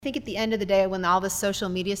I think at the end of the day, when all this social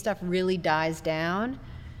media stuff really dies down,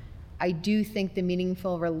 I do think the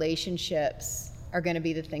meaningful relationships are going to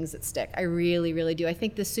be the things that stick. I really, really do. I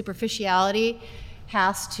think the superficiality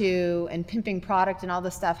has to, and pimping product and all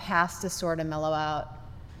this stuff has to sort of mellow out.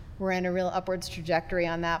 We're in a real upwards trajectory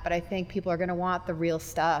on that, but I think people are going to want the real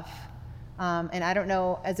stuff. And I don't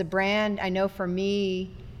know, as a brand, I know for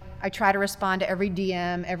me, I try to respond to every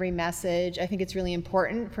DM, every message. I think it's really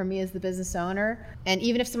important for me as the business owner. And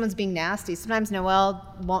even if someone's being nasty, sometimes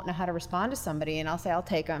Noelle won't know how to respond to somebody, and I'll say, I'll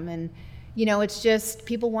take them. And it's just,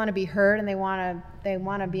 people want to be heard, and they want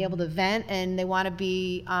to be able to vent, and they want to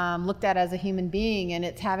be looked at as a human being, and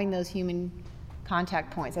it's having those human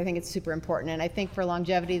contact points. I think it's super important. And I think for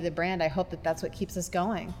longevity of the brand, I hope that that's what keeps us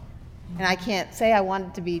going. And I can't say I want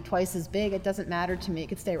it to be twice as big. It doesn't matter to me. It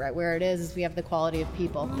could stay right where it is as we have the quality of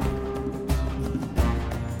people.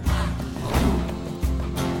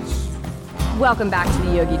 Welcome back to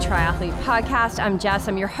the Yogi Triathlete Podcast. I'm Jess,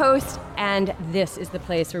 I'm your host, and this is the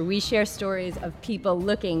place where we share stories of people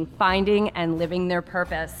looking, finding, and living their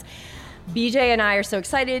purpose. BJ and I are so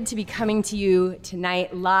excited to be coming to you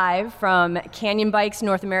tonight live from Canyon Bikes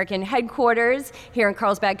North American headquarters here in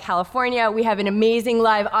Carlsbad, California. We have an amazing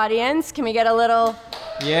live audience. Can we get a little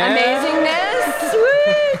amazingness?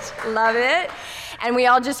 Sweet! Love it. And we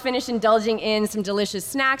all just finished indulging in some delicious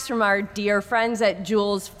snacks from our dear friends at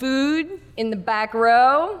Jules Food in the back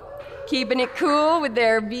row. Keeping it cool with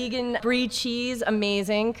their vegan brie cheese.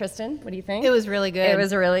 Amazing. Kristen, what do you think? It was really good. It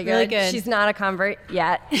was really good. Really good. She's not a convert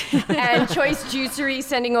yet. And Choice Juicery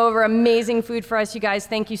sending over amazing food for us, you guys.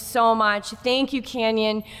 Thank you so much. Thank you,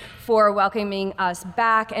 Canyon, for welcoming us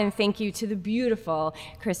back. And thank you to the beautiful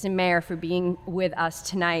Kristen Mayer for being with us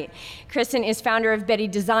tonight. Kristen is founder of Betty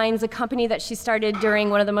Designs, a company that she started during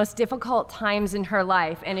one of the most difficult times in her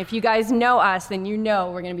life. And if you guys know us, then you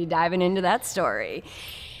know we're going to be diving into that story.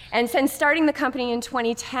 And since starting the company in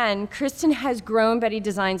 2010, Kristen has grown Betty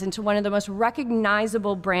Designs into one of the most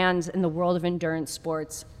recognizable brands in the world of endurance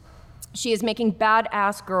sports. She is making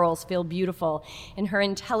badass girls feel beautiful in her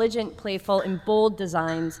intelligent, playful, and bold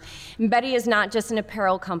designs. And Betty is not just an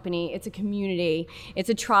apparel company, it's a community, it's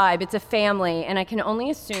a tribe, it's a family, and I can only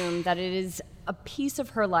assume that it is a piece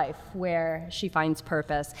of her life where she finds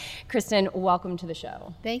purpose. Kristen, welcome to the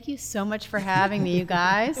show. Thank you so much for having me, you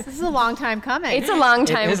guys. This is a long time coming. It's a long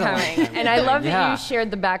time coming. And I love that you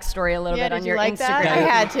shared the backstory a little bit on your Instagram. That? I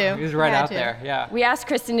had to. It was right out there, yeah. We asked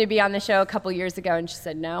Kristen to be on the show a couple years ago, and she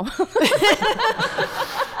said no.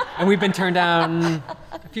 And we've been turned down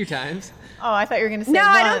a few times. Oh, I thought you were going to say No,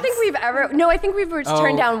 once. I don't think we've ever. No, I think we've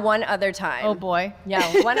turned down one other time. Oh, boy.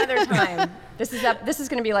 Yeah, one other time. This is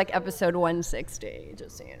going to be like episode 160,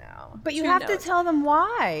 just so you know. But you have to tell them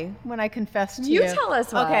why when I confess to you. You tell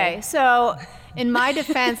us why. Okay, so in my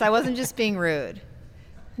defense, I wasn't just being rude.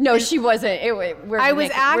 No, she wasn't. I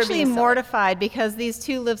was actually mortified because these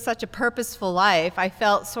two live such a purposeful life. I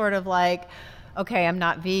felt sort of like, okay, I'm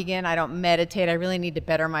not vegan, I don't meditate, I really need to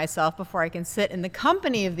better myself before I can sit in the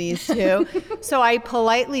company of these two. So I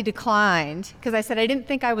politely declined because I said I didn't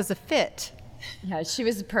think I was a fit. Yeah, she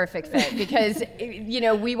was a perfect fit because,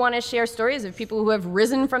 we want to share stories of people who have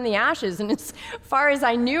risen from the ashes. And as far as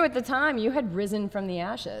I knew at the time, you had risen from the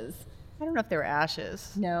ashes. I don't know if they were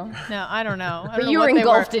ashes. No? No, I don't know. But you were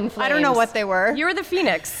engulfed in flames. I don't know what they were. You were the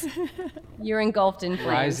phoenix. You're engulfed in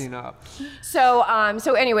flames. Rising up. So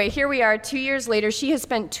anyway, here we are 2 years later. She has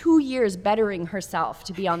spent 2 years bettering herself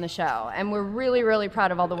to be on the show. And we're really, really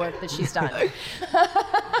proud of all the work that she's done.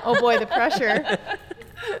 Oh boy, the pressure.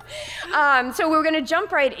 So we're going to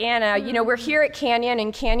jump right in. We're here at Canyon,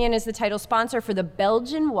 and Canyon is the title sponsor for the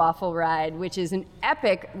Belgian Waffle Ride, which is an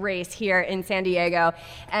epic race here in San Diego.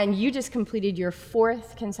 And you just completed your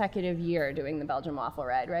 4th consecutive year doing the Belgian Waffle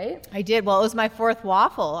Ride, right? I did. Well, it was my 4th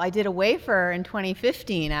waffle. I did a wafer in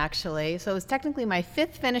 2015, actually. So it was technically my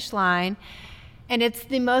 5th finish line. And it's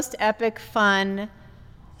the most epic, fun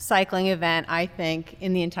cycling event, I think,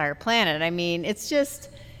 in the entire planet. I mean, it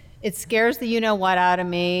scares the you-know-what out of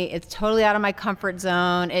me. It's totally out of my comfort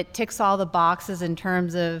zone. It ticks all the boxes in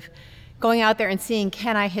terms of going out there and seeing,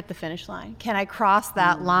 can I hit the finish line? Can I cross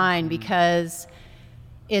that line? Because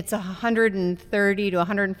it's 130 to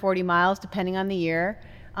 140 miles, depending on the year.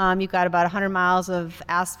 You've got about 100 miles of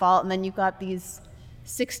asphalt, and then you've got these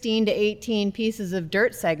 16 to 18 pieces of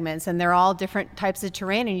dirt segments, and they're all different types of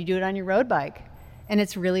terrain, and you do it on your road bike. And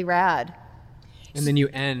it's really rad. And then you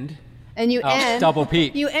end... And you end double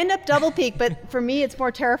peak. You end up double peak, but for me, it's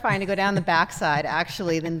more terrifying to go down the backside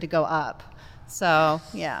actually than to go up. So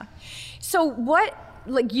yeah. So what?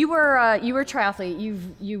 Like you were a triathlete.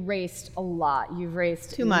 You raced a lot. You've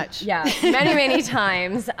raced too much. Yeah, many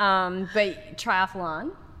times. But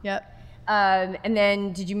triathlon. Yep. And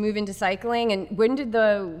then did you move into cycling? And when did the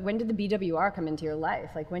BWR come into your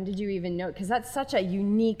life? Like, when did you even know? Because that's such a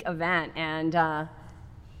unique event. And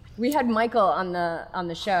we had Michael on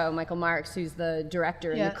the show, Michael Marks, who's the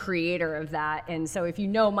director and the creator of that. And so if you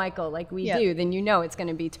know Michael like we do, then you know it's going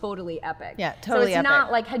to be totally epic. Yeah, totally epic. So it's epic.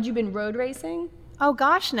 not like, had you been road racing? Oh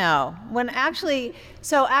gosh, no.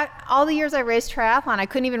 All the years I raced triathlon, I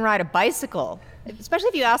couldn't even ride a bicycle. Especially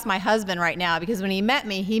if you ask my husband right now, because when he met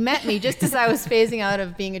me just as I was phasing out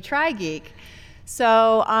of being a tri-geek.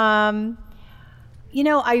 So,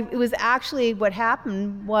 it was actually, what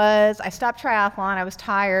happened was I stopped triathlon. I was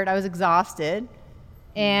tired. I was exhausted.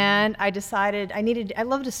 And I decided I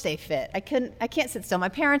love to stay fit. I can't sit still. My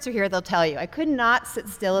parents are here. They'll tell you. I could not sit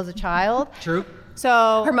still as a child. True.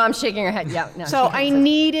 So Her mom's shaking her head. Yeah. No, so I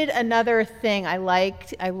needed another thing. I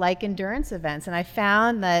like endurance events. And I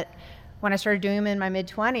found that when I started doing them in my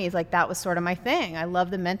mid-20s, like that was sort of my thing. I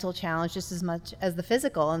love the mental challenge just as much as the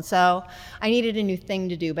physical. And so I needed a new thing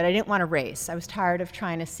to do, but I didn't want to race. I was tired of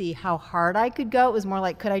trying to see how hard I could go. It was more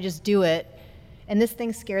like, could I just do it? And this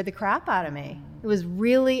thing scared the crap out of me. It was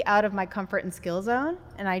really out of my comfort and skill zone.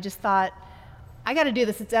 And I just thought, I got to do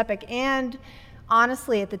this. It's epic. And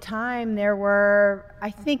honestly, at the time, there were,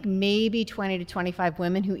 I think, maybe 20 to 25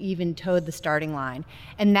 women who even towed the starting line.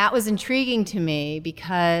 And that was intriguing to me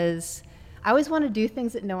because I always want to do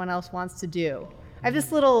things that no one else wants to do. I have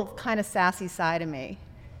this little kind of sassy side of me.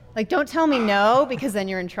 Like, don't tell me no, because then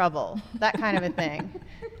you're in trouble. That kind of a thing.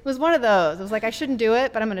 It was one of those. It was like, I shouldn't do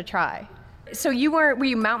it, but I'm going to try. So were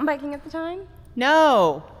you mountain biking at the time?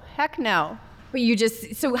 No. Heck no. But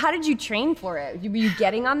so how did you train for it? Were you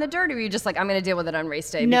getting on the dirt, or were you just like, I'm going to deal with it on race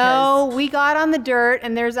day? No, we got on the dirt,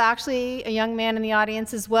 and there's actually a young man in the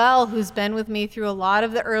audience as well who's been with me through a lot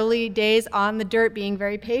of the early days on the dirt, being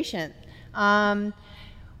very patient.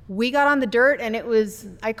 We got on the dirt, and it was,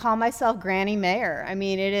 I call myself Granny Mayer. I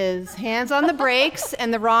mean, it is hands on the brakes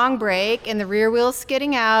and the wrong brake, and the rear wheel's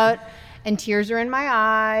skidding out, and tears are in my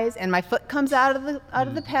eyes, and my foot comes out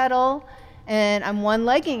of the pedal, and I'm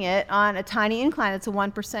one-legging it on a tiny incline. It's a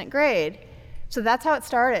 1% grade. So that's how it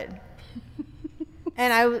started.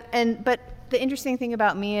 But the interesting thing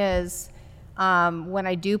about me is when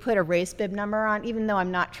I do put a race bib number on, even though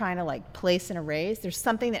I'm not trying to like place in a race, there's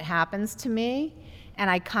something that happens to me, and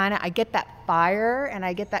I get that fire, and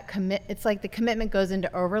I get that it's like the commitment goes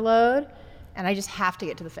into overload, and I just have to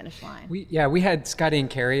get to the finish line. We had Scotty and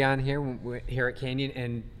Carrie on here at Canyon,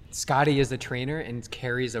 and Scotty is the trainer and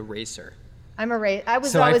Carrie's a racer. I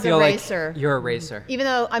was always a racer. Like you're a racer. Even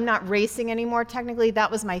though I'm not racing anymore, technically,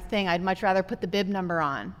 that was my thing. I'd much rather put the bib number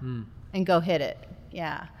on and go hit it.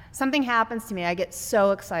 Yeah. Something happens to me, I get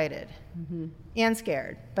so excited and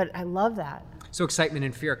scared, but I love that. So excitement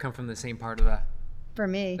and fear come from the same part of For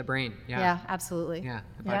me. the brain. Yeah. Yeah, absolutely. Yeah.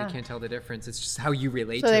 The body can't tell the difference. It's just how you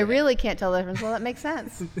relate to So it. they really can't tell the difference. Well, that makes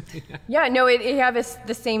sense. Yeah, no, it has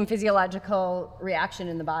the same physiological reaction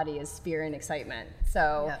in the body as fear and excitement.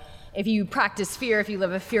 So if you practice fear, if you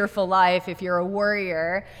live a fearful life, if you're a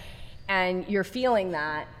warrior, and you're feeling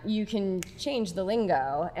that, you can change the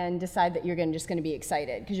lingo and decide that you're just going to be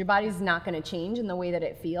excited, because your body's not going to change in the way that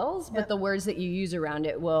it feels, but the words that you use around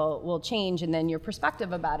it will change, and then your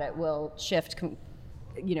perspective about it will shift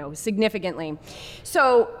significantly.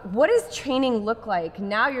 So what does training look like?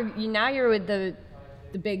 Now you're with the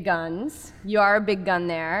big guns. You are a big gun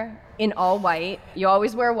there in all white. You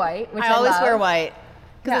always wear white, which I always love. wear white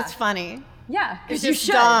because it's funny. Yeah, It's you just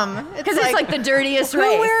should. dumb. Because it's like the dirtiest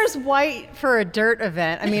race. Who wears white for a dirt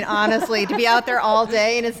event? I mean, honestly, to be out there all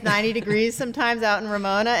day and it's 90 degrees sometimes out in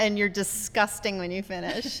Ramona, and you're disgusting when you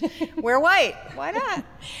finish. Wear white. Why not?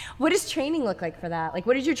 What does training look like for that? Like,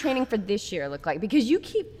 what did your training for this year look like? Because you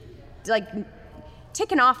keep, like,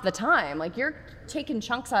 ticking off the time. Like, you're taking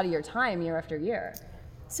chunks out of your time year after year.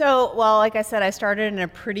 So, well, like I said, I started in a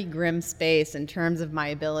pretty grim space in terms of my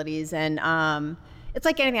abilities, and it's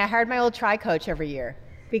like anything. I hired my old tri coach every year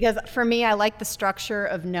because for me, I like the structure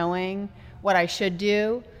of knowing what I should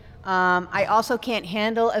do. I also can't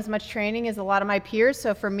handle as much training as a lot of my peers.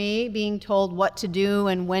 So for me, being told what to do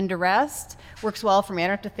and when to rest works well for me. I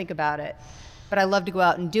don't have to think about it, but I love to go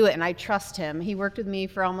out and do it. And I trust him. He worked with me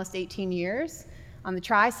for almost 18 years on the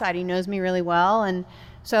tri side. He knows me really well. And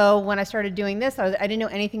so when I started doing this, I didn't know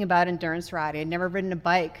anything about endurance riding. I'd never ridden a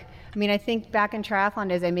bike. I mean, I think back in triathlon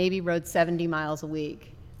days, I maybe rode 70 miles a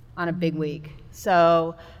week on a big week.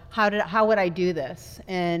 So how would I do this?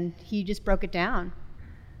 And he just broke it down.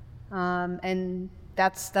 And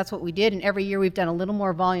that's what we did. And every year we've done a little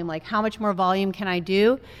more volume. Like, how much more volume can I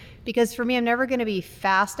do? Because for me, I'm never going to be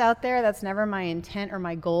fast out there. That's never my intent or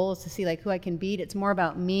my goal, is to see like who I can beat. It's more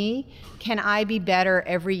about me. Can I be better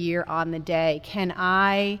every year on the day? Can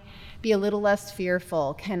I be a little less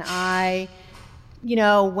fearful? Can I, you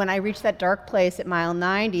know, when I reach that dark place at mile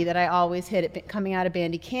 90 that I always hit it coming out of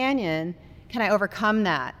Bandy Canyon, can I overcome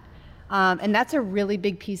that? And that's a really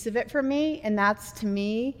big piece of it for me. And that's, to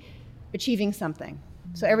me, achieving something.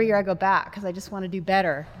 So every year I go back because I just want to do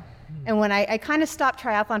better. And when I kind of stopped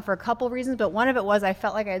triathlon for a couple of reasons, but one of it was I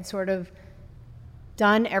felt like I had sort of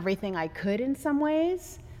done everything I could in some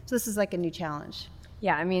ways. So this is like a new challenge.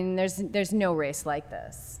 Yeah, I mean, there's no race like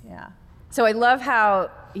this. Yeah. So I love how,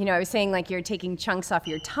 you know, I was saying like you're taking chunks off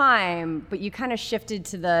your time, but you kind of shifted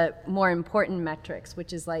to the more important metrics,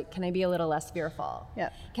 which is like, can I be a little less fearful?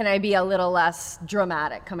 Yep. Can I be a little less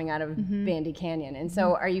dramatic coming out of Bandy Canyon? And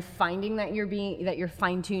so are you finding that you're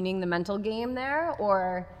fine-tuning the mental game there,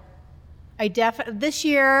 or? This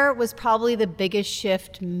year was probably the biggest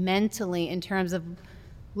shift mentally in terms of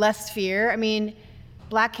less fear. I mean,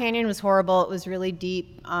 Black Canyon was horrible. It was really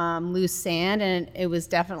deep, loose sand, and it was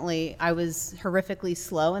definitely, I was horrifically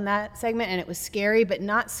slow in that segment, and it was scary, but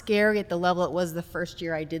not scary at the level it was the first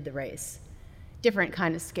year I did the race. Different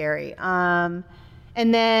kind of scary. And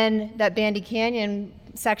then that Bandy Canyon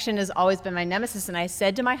section has always been my nemesis, and I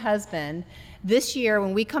said to my husband, this year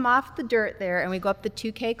when we come off the dirt there and we go up the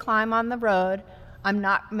 2K climb on the road, I'm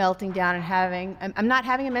not melting down and I'm not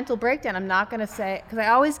having a mental breakdown. I'm not going to say, because I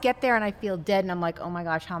always get there and I feel dead and I'm like, oh my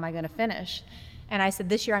gosh, how am I going to finish? And I said,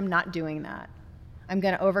 this year I'm not doing that. I'm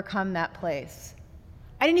going to overcome that place.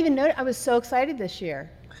 I didn't even know, I was so excited this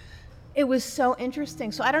year. It was so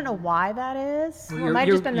interesting. So I don't know why that is. Well, it might have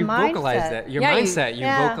just been the mindset. You vocalized that. Your mindset.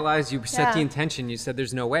 You vocalized, you set the intention, you said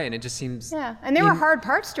there's no way, and it just seems... Yeah, and there were hard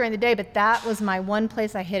parts during the day, but that was my one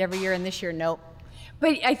place I hit every year, and this year, nope.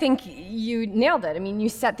 But I think you nailed it. I mean, you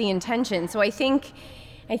set the intention. So I think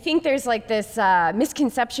there's like this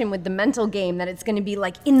misconception with the mental game that it's going to be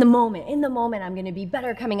like in the moment I'm going to be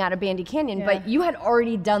better coming out of Bandy Canyon. Yeah. But you had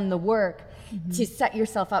already done the work to set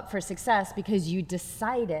yourself up for success because you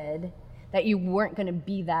decided that you weren't going to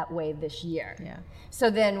be that way this year. Yeah. So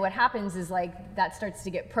then what happens is like that starts to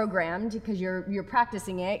get programmed because you're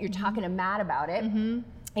practicing it, you're talking to Matt about it.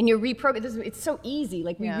 And you're reprogramming. It's so easy.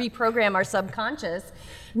 Like we reprogram our subconscious.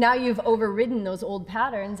 Now you've overridden those old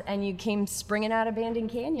patterns, and you came springing out of Bandy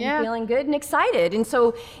Canyon, feeling good and excited. And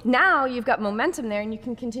so now you've got momentum there, and you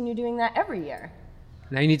can continue doing that every year.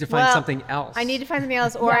 Now you need to find something else. I need to find something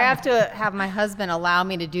else, or I have to have my husband allow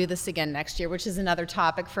me to do this again next year, which is another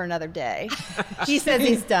topic for another day. He says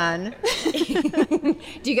he's done. Do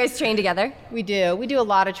you guys train together? We do. We do a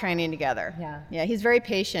lot of training together. Yeah. Yeah, he's very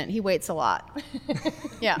patient. He waits a lot.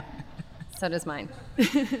 Yeah. So does mine.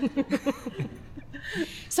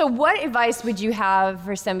 So what advice would you have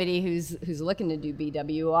for somebody who's looking to do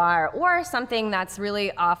BWR or something that's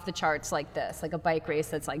really off the charts like this, like a bike race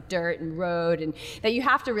that's like dirt and road, and that you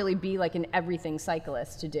have to really be like an everything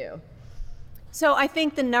cyclist to do? So I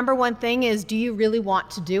think the number one thing is, do you really want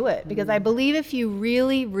to do it? Because I believe if you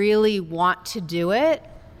really, really want to do it,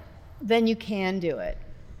 then you can do it.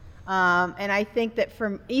 And I think that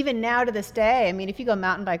from even now to this day, I mean, if you go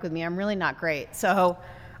mountain bike with me, I'm really not great. So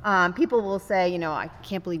people will say, you know, I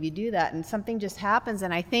can't believe you do that. And something just happens.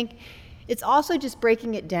 And I think it's also just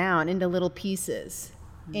breaking it down into little pieces.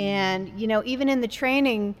 And, you know, even in the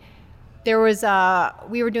training, there was,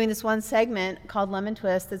 we were doing this one segment called Lemon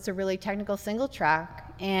Twist that's a really technical single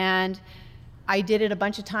track. And I did it a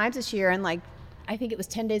bunch of times this year. And like, I think it was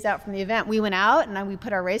 10 days out from the event, we went out and we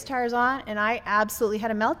put our race tires on, and I absolutely had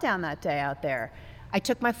a meltdown that day out there. I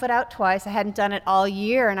took my foot out twice. I hadn't done it all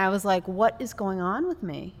year, and I was like, what is going on with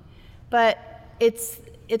me? But it's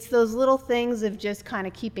those little things of just kind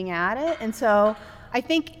of keeping at it. And so I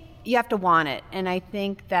think you have to want it. And I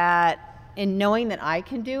think that in knowing that I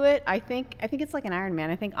can do it, I think it's like an Ironman.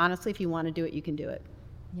 I think honestly, if you want to do it, you can do it.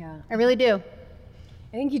 Yeah. I really do.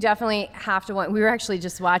 I think you definitely have to want. We were actually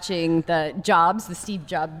just watching the Steve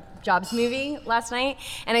Jobs movie last night,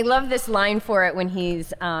 and I love this line for it when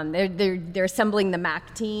he's they're assembling the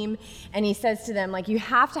Mac team, and he says to them, like, you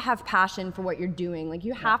have to have passion for what you're doing, like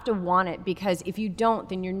you have to want it, because if you don't,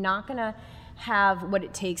 then you're not gonna have what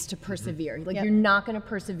it takes to persevere. Like you're not gonna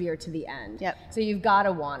persevere to the end. So you've got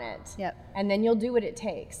to want it. And then you'll do what it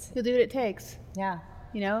takes. You'll do what it takes. Yeah.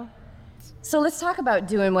 You know. So let's talk about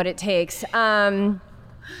doing what it takes.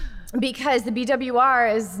 Because the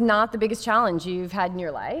BWR is not the biggest challenge you've had in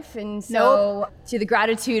your life. And so to the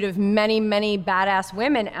gratitude of many, many badass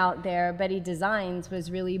women out there, Betty Designs was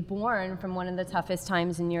really born from one of the toughest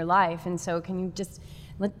times in your life. And so can you just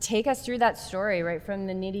Take us through that story right from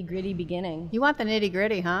the nitty gritty beginning. You want the nitty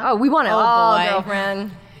gritty, huh? Oh, we want it all, boy.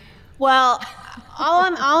 girlfriend. Well, all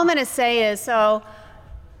I'm going to say is, so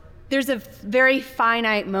there's a very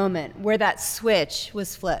finite moment where that switch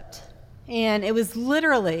was flipped. And it was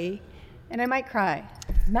literally, and I might cry.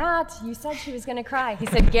 Matt, you said she was going to cry. He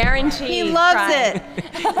said guaranteed. He loves cry.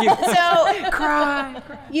 it. So, cry.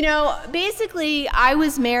 You know, basically, I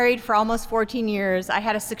was married for almost 14 years. I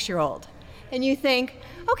had a 6-year-old. And you think,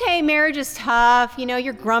 okay, marriage is tough. You know,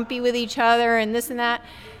 you're grumpy with each other and this and that.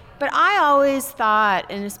 But I always thought,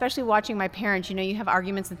 and especially watching my parents, you know, you have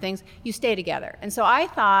arguments and things, you stay together. And so I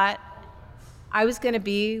thought I was going to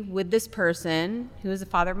be with this person who was the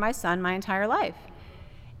father of my son my entire life.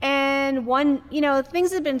 And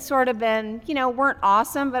things had been you know, weren't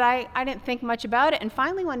awesome, but I didn't think much about it. And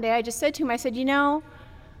finally one day I just said to him, I said,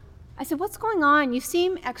 what's going on? You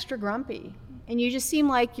seem extra grumpy. And you just seem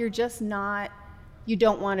like you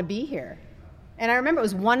don't want to be here. And I remember it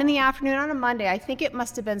was 1 p.m. on a Monday. I think it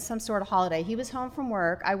must have been some sort of holiday. He was home from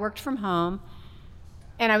work. I worked from home.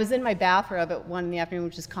 And I was in my bathrobe at 1 p.m,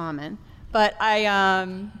 which is common. But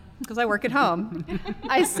because I work at home,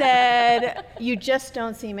 I said, you just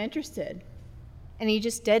don't seem interested. And he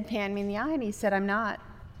just deadpanned me in the eye and he said, I'm not.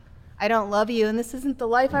 I don't love you and this isn't the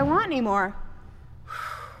life I want anymore.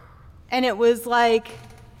 And it was like,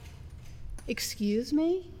 excuse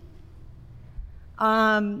me?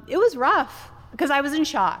 It was rough because I was in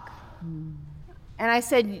shock. And I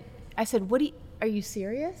said, are you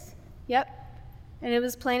serious? Yep. And it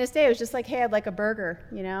was plain as day. It was just like, hey, I'd like a burger,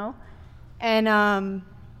 you know? And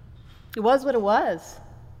it was what it was.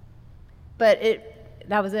 But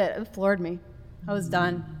that was it. It floored me. I was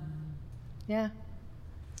done. Yeah.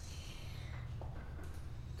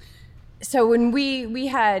 So when we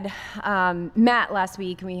had Matt last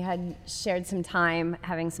week, and we had shared some time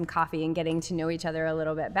having some coffee and getting to know each other a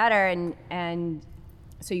little bit better, and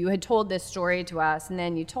so you had told this story to us, and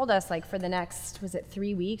then you told us, like, for the next, was it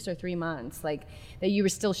 3 weeks or 3 months, like, that you were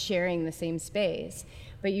still sharing the same space,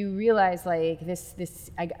 but you realized, like,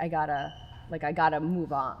 I gotta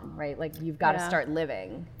move on, right? Like, you've got to start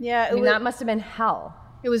living. Yeah. That must have been hell.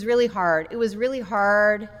 It was really hard.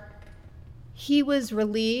 He was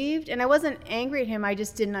relieved, and I wasn't angry at him, I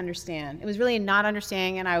just didn't understand. It was really not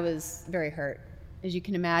understanding, and I was very hurt, as you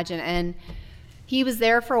can imagine. And he was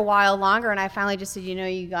there for a while longer, and I finally just said,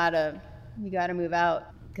 you gotta move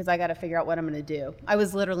out, because I gotta figure out what I'm gonna do. I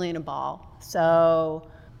was literally in a ball. So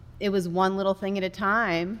it was one little thing at a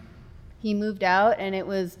time. He moved out, and it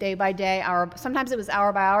was day by day, sometimes it was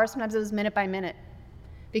hour by hour, sometimes it was minute by minute.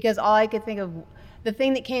 Because all I could think of, the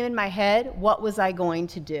thing that came in my head, what was I going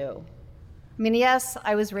to do? I mean, yes,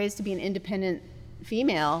 I was raised to be an independent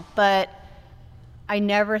female, but I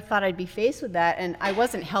never thought I'd be faced with that. And I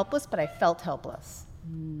wasn't helpless, but I felt helpless.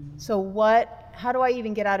 So how do I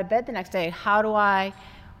even get out of bed the next day? How do I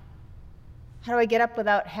get up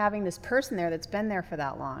without having this person there that's been there for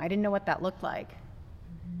that long? I didn't know what that looked like.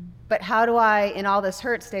 But how do I, in all this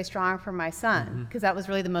hurt, stay strong for my son? Because that was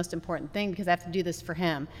really the most important thing, because I have to do this for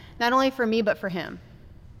him. Not only for me, but for him.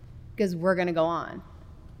 Because we're going to go on.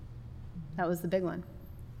 That was the big one.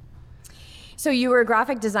 So you were a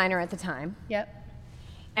graphic designer at the time. Yep.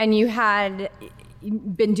 And you had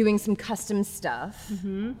been doing some custom stuff.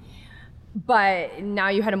 But now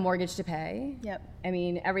you had a mortgage to pay. Yep. I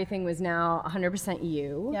mean, everything was now 100%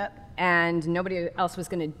 you. Yep. And nobody else was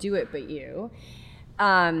going to do it but you.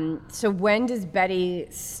 So when does Betty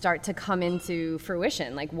start to come into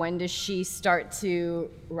fruition? Like, when does she start to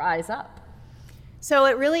rise up? So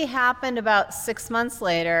it really happened about 6 months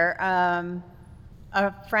later.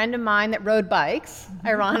 A friend of mine that rode bikes,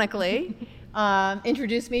 ironically,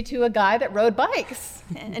 introduced me to a guy that rode bikes,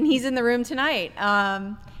 and he's in the room tonight.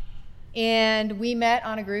 And we met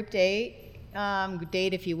on a group date,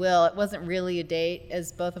 if you will. It wasn't really a date,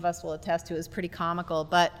 as both of us will attest to. It was pretty comical,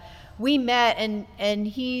 but we met, and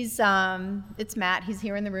it's Matt, he's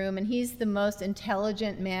here in the room, and he's the most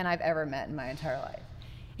intelligent man I've ever met in my entire life.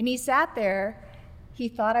 And he sat there. He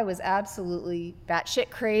thought I was absolutely batshit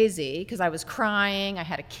crazy because I was crying. I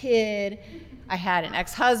had a kid. I had an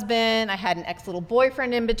ex-husband. I had an ex-little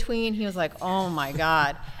boyfriend in between. He was like, oh my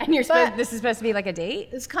God. And this is supposed to be like a date?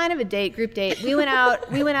 It's kind of a date, group date. We went out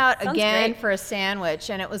again great. for a sandwich,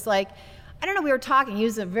 and it was like, I don't know, we were talking. He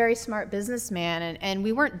was a very smart businessman, and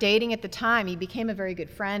we weren't dating at the time. He became a very good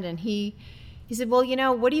friend, and he said, well,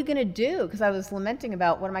 what are you going to do? Because I was lamenting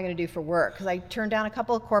about what am I going to do for work? Because I turned down a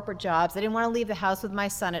couple of corporate jobs. I didn't want to leave the house with my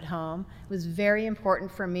son at home. It was very important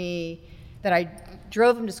for me that I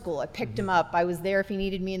drove him to school. I picked him up. I was there if he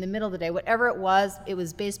needed me in the middle of the day. Whatever it was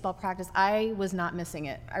baseball practice. I was not missing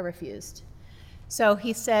it. I refused. So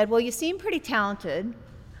he said, well, you seem pretty talented.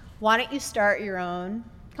 Why don't you start your own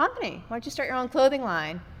company? Why don't you start your own clothing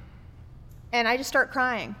line? And I just start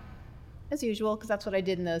crying, as usual, because that's what I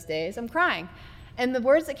did in those days. I'm crying. And the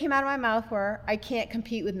words that came out of my mouth were, I can't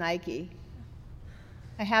compete with Nike.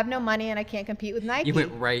 I have no money and I can't compete with Nike. You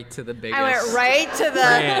went right to the biggest. I went right to the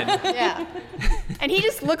brand. Yeah. And he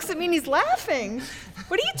just looks at me and he's laughing.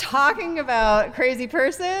 What are you talking about, crazy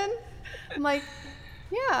person? I'm like,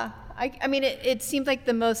 yeah. I mean, it seemed like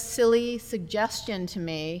the most silly suggestion to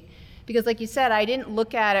me because, like you said, I didn't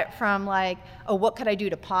look at it from like, oh, what could I do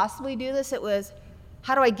to possibly do this? It was,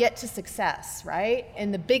 how do I get to success, right?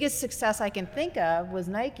 And the biggest success I can think of was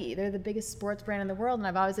Nike. They're the biggest sports brand in the world, and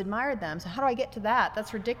I've always admired them. So how do I get to that?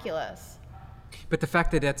 That's ridiculous. But the fact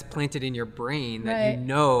that that's planted in your brain, that Right. you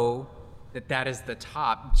know that is the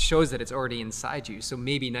top, shows that it's already inside you. So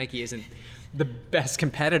maybe Nike isn't the best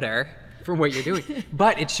competitor from what you're doing,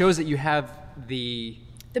 but it shows that you have the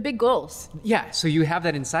big goals. Yeah, so you have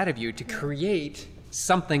that inside of you to create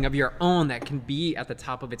something of your own that can be at the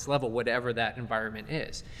top of its level, whatever that environment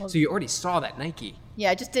is. So you already saw that Nike.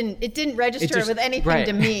 Yeah, it didn't register just- with anything right.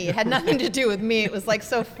 to me. It had nothing to do with me. It was like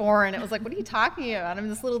so foreign. It was like, what are you talking about? I'm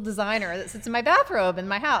this little designer that sits in my bathrobe in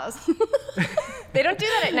my house. They don't do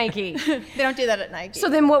that at Nike. They don't do that at Nike. So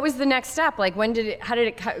then what was the next step? Like how did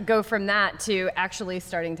it go from that to actually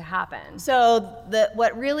starting to happen? So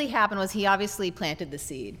what really happened was he obviously planted the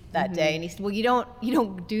seed that day, and he said, well, you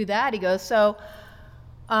don't do that. He goes, so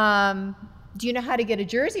do you know how to get a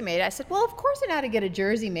jersey made? I said, well, of course I know how to get a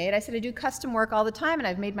jersey made. I said, I do custom work all the time, and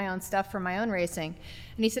I've made my own stuff for my own racing.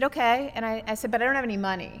 And he said, okay. And I said, but I don't have any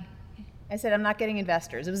money. I said, I'm not getting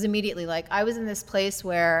investors. It was immediately like I was in this place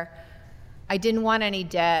where I didn't want any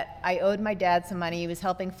debt. I owed my dad some money. He was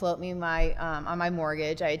helping float me on my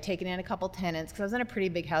mortgage. I had taken in a couple tenants because I was in a pretty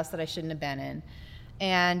big house that I shouldn't have been in.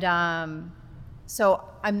 And so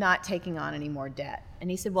I'm not taking on any more debt.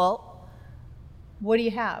 And he said, well, what do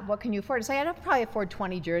you have? What can you afford? I said, I don't probably afford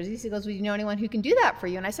 20 jerseys. He goes, well, do you know anyone who can do that for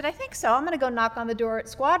you? And I said, I think so. I'm going to go knock on the door at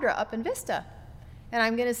Squadra up in Vista. And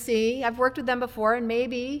I'm going to see, I've worked with them before, and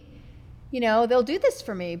maybe, they'll do this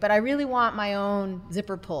for me. But I really want my own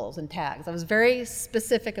zipper pulls and tags. I was very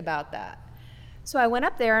specific about that. So I went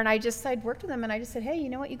up there, and I'd worked with them, and I just said, hey, you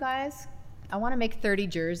know what, you guys? I want to make 30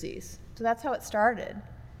 jerseys. So that's how it started.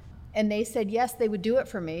 And they said, yes, they would do it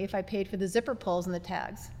for me if I paid for the zipper pulls and the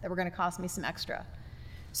tags that were going to cost me some extra.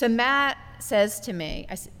 So Matt says to me,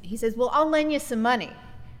 he says, well, I'll lend you some money.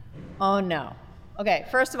 Oh, no. Okay,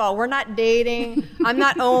 first of all, we're not dating. I'm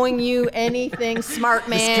not owing you anything, smart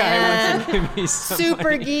man. This guy wants to give me some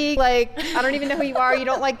super money. geek. Like, I don't even know who you are. You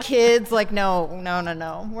don't like kids. Like, no.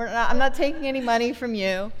 I'm not taking any money from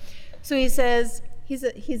you. So he says, he's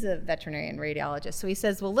a veterinarian radiologist. So he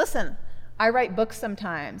says, well, listen, I write books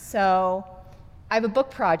sometimes. So I have a book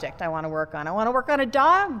project I want to work on. I want to work on a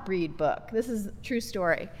dog breed book. This is a true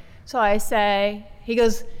story. So I say, he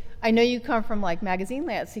goes, I know you come from like magazine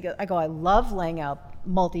layouts. I go, I love laying out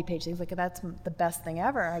multi-page things. Like, that's the best thing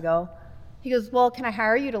ever. He goes, well, can I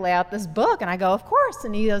hire you to lay out this book? And I go, of course.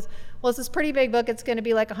 And he goes, well, it's this pretty big book. It's going to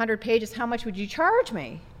be like 100 pages. How much would you charge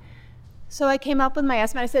me? So I came up with my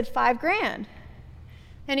estimate. I said, $5,000.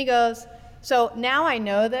 And he goes, so now I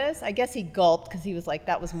know this. I guess he gulped because he was like,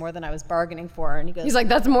 that was more than I was bargaining for. And he goes, He's like,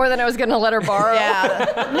 that's more than I was going to let her borrow.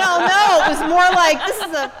 yeah. No, it was more like,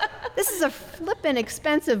 this is a flippin'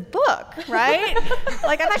 expensive book, right?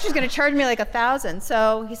 Like, I thought she was going to charge me like $1,000.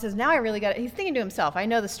 So he says, now I really got it. He's thinking to himself, I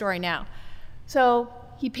know the story now. So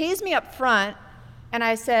he pays me up front, and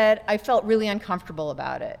I said, I felt really uncomfortable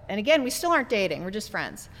about it. And again, we still aren't dating. We're just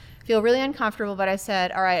friends. Feel really uncomfortable, but I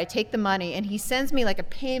said, all right, I take the money. And he sends me like a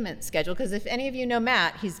payment schedule, because if any of you know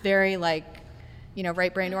Matt, he's very like,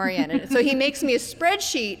 right brain oriented. So he makes me a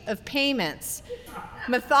spreadsheet of payments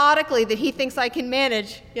methodically that he thinks I can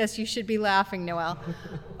manage. Yes, you should be laughing, Noelle.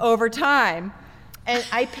 Over time. And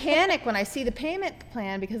I panic when I see the payment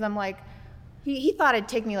plan, because I'm like, he thought it'd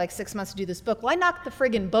take me like 6 months to do this book. Well, I knocked the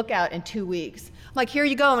friggin' book out in 2 weeks. I'm like, here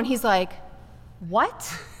you go. And he's like,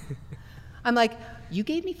 what? I'm like, you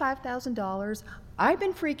gave me $5,000. I've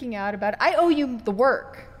been freaking out about it. I owe you the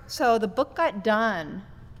work. So the book got done.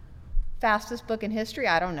 Fastest book in history?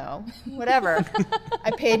 I don't know. Whatever.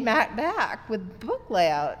 I paid Matt back with book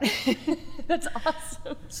layout. That's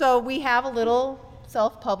awesome. So we have a little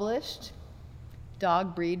self-published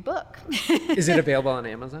dog breed book. Is it available on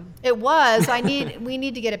Amazon? It was. We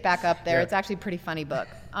need to get it back up there. Yeah. It's actually a pretty funny book.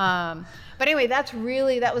 But anyway, that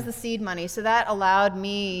was the seed money. So that allowed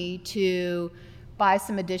me to buy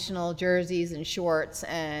some additional jerseys and shorts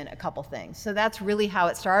and a couple things. So that's really how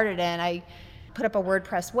it started. And put up a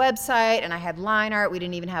WordPress website, and I had line art. We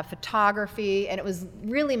didn't even have photography, and it was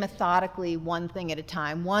really methodically one thing at a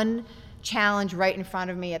time, one challenge right in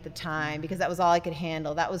front of me at the time, because that was all I could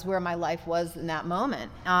handle. That was where my life was in that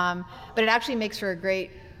moment. But it actually makes for a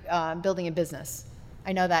great building a business.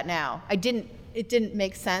 I know that now. It didn't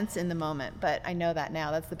make sense in the moment, but I know that now.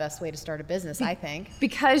 That's the best way to start a business, I think.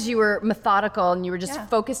 Because you were methodical and you were just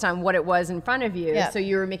focused on what it was in front of you. Yeah. So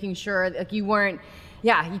you were making sure like you weren't,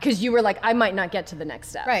 because you were like, I might not get to the next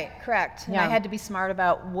step. Right, correct. And I had to be smart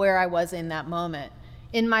about where I was in that moment,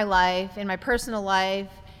 in my life, in my personal life,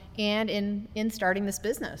 and in starting this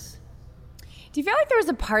business. Do you feel like there was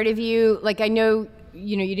a part of you, like I know,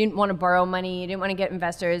 you didn't want to borrow money, you didn't want to get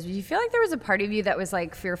investors. Do you feel like there was a part of you that was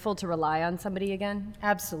like fearful to rely on somebody again?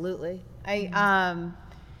 Absolutely.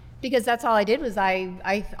 Because that's all I did was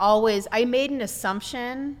I made an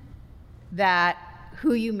assumption that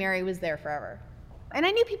who you marry was there forever. And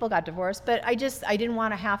I knew people got divorced, but I didn't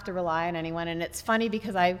want to have to rely on anyone. And it's funny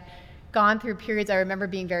because I've gone through periods, I remember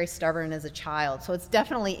being very stubborn as a child. So it's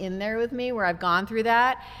definitely in there with me where I've gone through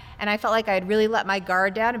that. And I felt like I had really let my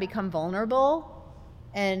guard down and become vulnerable.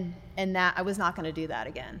 And that I was not going to do that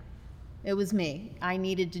again. It was me. I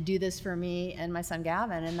needed to do this for me and my son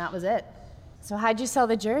Gavin, and that was it. So how'd you sell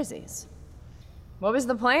the jerseys? What was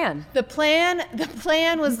the plan? The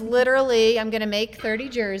plan was literally, I'm going to make 30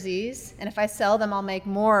 jerseys, and if I sell them, I'll make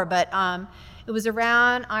more. But it was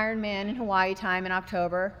around Ironman in Hawaii time in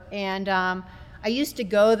October, and I used to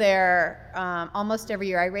go there almost every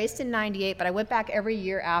year. I raced in '98, but I went back every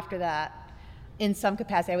year after that. In some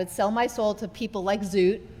capacity. I would sell my soul to people like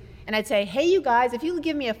Zoot, and I'd say, hey, you guys, if you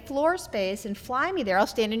give me a floor space and fly me there, I'll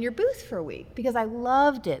stand in your booth for a week, because I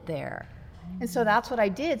loved it there. And so that's what I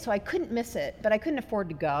did. So I couldn't miss it, but I couldn't afford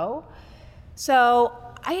to go. So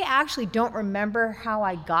I actually don't remember how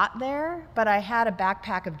I got there, but I had a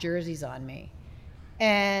backpack of jerseys on me.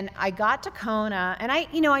 And I got to Kona, and I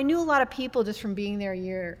knew a lot of people just from being there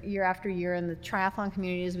year after year, and the triathlon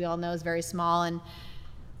community, as we all know, is very small. And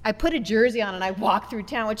I put a jersey on and I walked through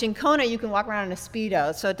town, which in Kona you can walk around in a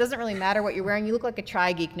Speedo, so it doesn't really matter what you're wearing. You look like a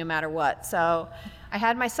tri-geek no matter what. So I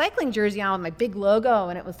had my cycling jersey on with my big logo,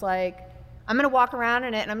 and it was like, I'm going to walk around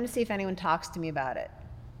in it and I'm going to see if anyone talks to me about it.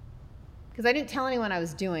 Because I didn't tell anyone I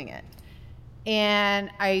was doing it. And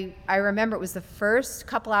I remember it was the first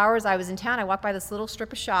couple hours I was in town. I walked by this little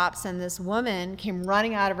strip of shops, and this woman came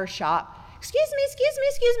running out of her shop. Excuse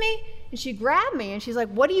me. And she grabbed me and she's like,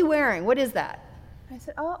 what are you wearing? What is that? I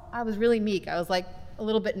said, I was really meek. I was like a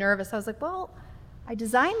little bit nervous. I was like, well, I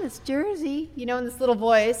designed this jersey, in this little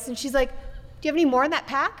voice. And she's like, do you have any more in that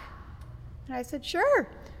pack? And I said, sure.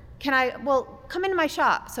 Come into my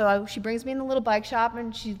shop. So she brings me in the little bike shop,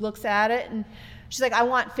 and she looks at it, and she's like, I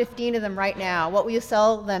want 15 of them right now. What will you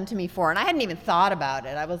sell them to me for? And I hadn't even thought about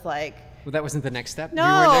it. I was like, well, that wasn't the next step?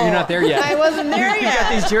 No. You're not there yet. I wasn't there yet. You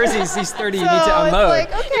got these jerseys, these 30 you So need to unload.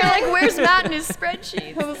 Like, okay. You're like, where's Matt and his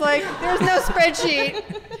spreadsheet? I was like, there's no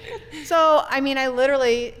spreadsheet. So, I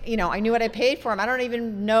literally, I knew what I paid for them. I don't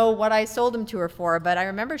even know what I sold them to her for, but I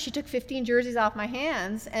remember she took 15 jerseys off my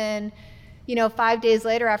hands, and 5 days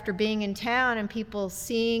later, after being in town and people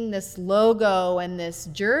seeing this logo and this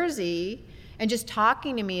jersey and just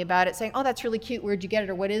talking to me about it, saying, oh, that's really cute, where'd you get it,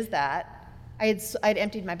 or what is that? I'd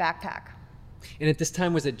emptied my backpack. And at this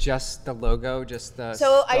time, was it just the logo, just the...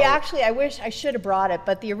 So I wish I should have brought it,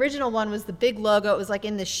 but the original one was the big logo. It was like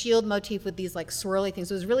in the shield motif with these like swirly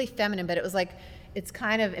things. It was really feminine, but it was like, it's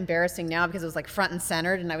kind of embarrassing now because it was like front and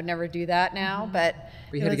centered, and I would never do that now, but...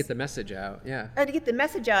 We had to get the message out, yeah. I had to get the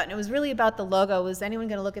message out, and it was really about the logo. Was anyone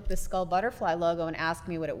going to look at the skull butterfly logo and ask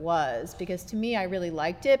me what it was? Because to me, I really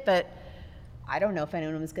liked it, but I don't know if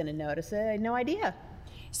anyone was going to notice it. I had no idea.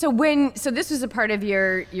 So this was a part of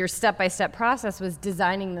your step-by-step process, was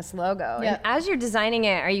designing this logo. Yeah. And as you're designing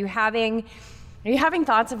it, are you having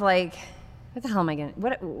thoughts of like, what the hell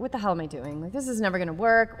am I doing? Like, this is never gonna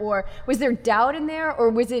work? Or was there doubt in there? Or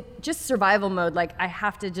was it just survival mode? Like, I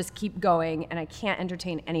have to just keep going and I can't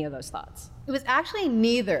entertain any of those thoughts? It was actually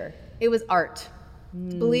neither. It was art.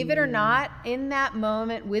 Believe it or not, in that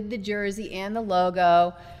moment with the jersey and the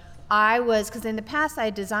logo, because in the past I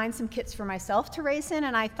had designed some kits for myself to race in,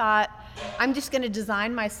 and I thought, I'm just going to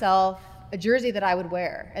design myself a jersey that I would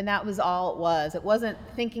wear. And that was all it was. It wasn't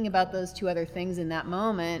thinking about those two other things in that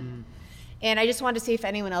moment. And I just wanted to see if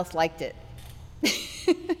anyone else liked it.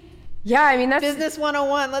 Yeah, that's... Business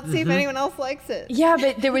 101. Let's see if anyone else likes it. Yeah,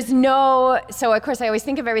 but there was so of course I always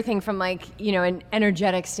think of everything from like, an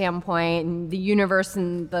energetic standpoint and the universe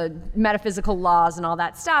and the metaphysical laws and all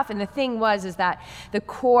that stuff. And the thing is that the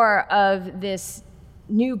core of this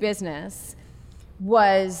new business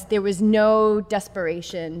there was no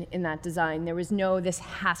desperation in that design. There was no, this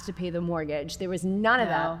has to pay the mortgage. There was none of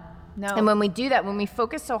that. No. And when we do that, when we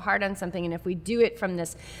focus so hard on something, and if we do it from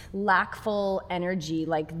this lackful energy,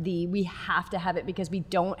 like we have to have it because we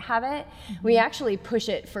don't have it, we actually push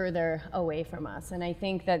it further away from us. And I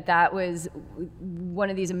think that was one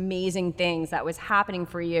of these amazing things that was happening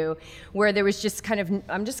for you, where there was just kind of,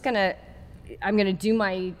 I'm going to do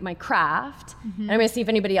my craft, and I'm going to see if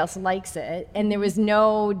anybody else likes it. And there was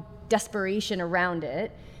no desperation around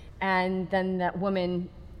it. And then that woman,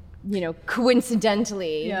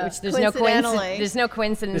 coincidentally, which there's no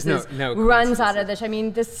coincidence, runs out of this. I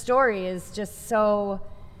mean, this story is just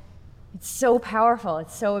it's so powerful.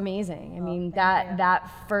 It's so amazing. I mean,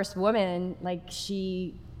 that first woman,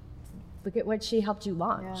 look at what she helped you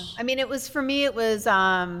launch. Yeah. I mean, for me, it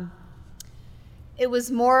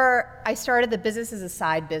was more, I started the business as a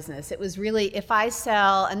side business. It was really, if I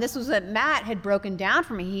sell, and this was what Matt had broken down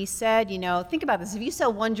for me. He said, think about this. If you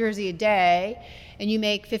sell one jersey a day and you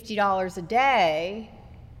make $50 a day,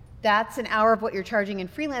 that's an hour of what you're charging in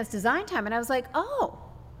freelance design time. And I was like, oh,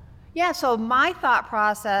 yeah. So my thought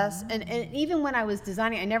process, and even when I was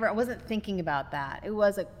designing, I wasn't thinking about that. It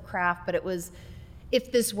was a craft, but it was,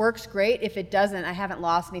 if this works, great. If it doesn't, I haven't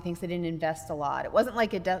lost anything, so I didn't invest a lot. It wasn't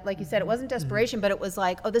like like you said, it wasn't desperation, but it was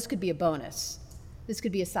like, oh, this could be a bonus. This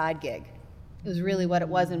could be a side gig. It was really what it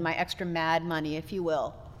was, in my extra mad money, if you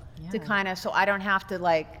will, to kind of, so I don't have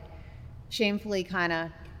to shamefully kind of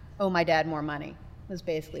owe my dad more money. Was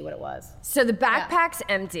basically what it was. So the backpack's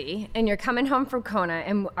empty, and you're coming home from Kona,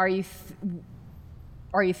 and are you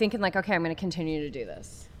thinking okay, I'm going to continue to do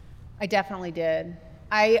this? I definitely did.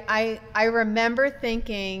 I remember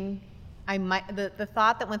thinking the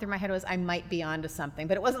thought that went through my head was I might be onto something,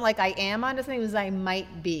 but it wasn't like I am onto something, it was I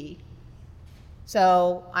might be.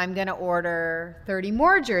 So I'm gonna order 30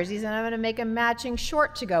 more jerseys, and I'm gonna make a matching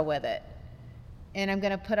short to go with it. And I'm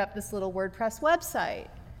gonna put up this little WordPress website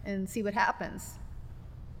and see what happens.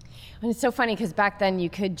 And it's so funny because back then you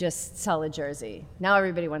could just sell a jersey. Now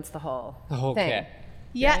everybody wants the whole thing. Kit.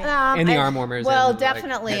 Yeah, and the arm warmers. Well,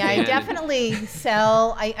 definitely. I definitely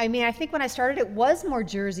sell. I mean, I think when I started, it was more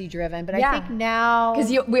jersey driven, but I think now,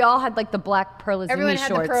 because we all had the black Pearl everyone shorts.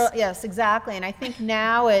 Had the pearl. Yes, exactly. And I think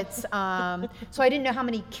now it's. So I didn't know how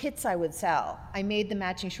many kits I would sell. I made the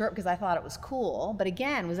matching short because I thought it was cool. But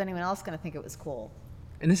again, was anyone else going to think it was cool?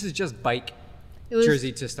 And this is just bike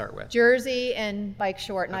jersey to start with. Jersey and bike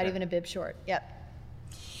short, not even a bib short. Yep.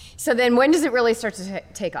 So then, when does it really start to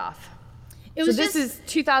take off? This is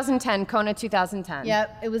 2010, Kona 2010.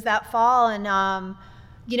 Yep, it was that fall, and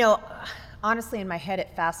honestly, in my head,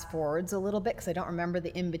 it fast forwards a little bit because I don't remember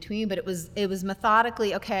the in between. But it was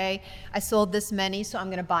methodically, okay, I sold this many, so I'm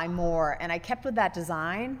going to buy more, and I kept with that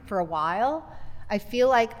design for a while. I feel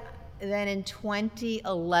like then in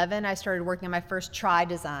 2011, I started working on my first tri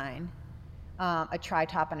design, a tri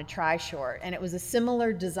top and a tri short, and it was a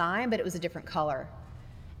similar design, but it was a different color,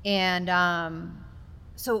 and.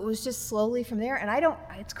 So it was just slowly from there, and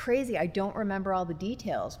it's crazy, I don't remember all the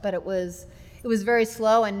details, but it was very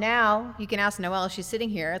slow. And now you can ask Noelle, she's sitting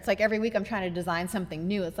here, it's like every week I'm trying to design something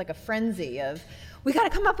new. It's like a frenzy of, we got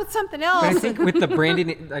to come up with something else. But I think with the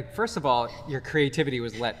branding, first of all, your creativity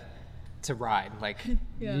was let to ride.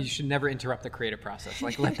 You should never interrupt the creative process.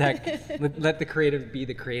 Let the creative be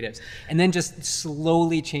the creatives, and then just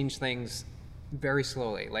slowly change things, very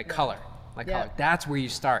slowly, color. Color. That's where you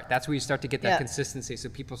start. That's where you start to get that consistency, so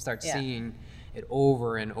people start seeing it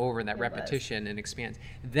over and over, and that repetition and expands.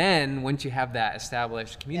 Then once you have that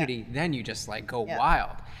established community, then you just go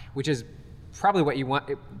wild, which is probably what you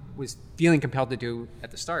was feeling compelled to do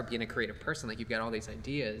at the start, being a creative person. You've got all these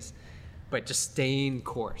ideas, but just stay the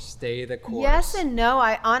course. Yes and no.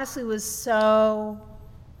 I honestly was I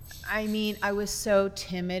was so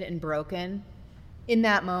timid and broken. In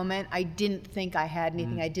that moment, I didn't think I had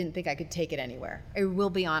anything. I didn't think I could take it anywhere. I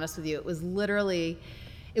will be honest with you. It was literally,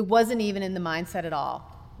 it wasn't even in the mindset at all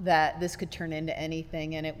that this could turn into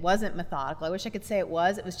anything, and it wasn't methodical. I wish I could say it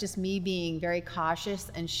was. It was just me being very cautious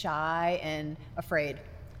and shy and afraid.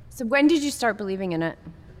 So when did you start believing in it?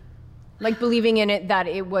 Believing in it that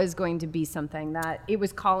it was going to be something, that it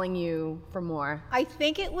was calling you for more? I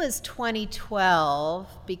think it was 2012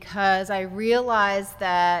 because I realized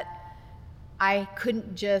that I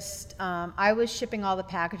couldn't just, I was shipping all the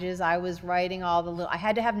packages, I was writing all the I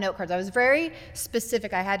had to have note cards. I was very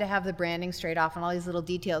specific. I had to have the branding straight off and all these little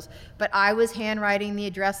details. But I was handwriting the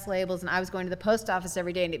address labels, and I was going to the post office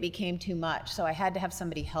every day, and it became too much. So I had to have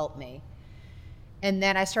somebody help me. And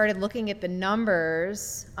then I started looking at the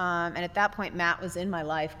numbers, and at that point, Matt was in my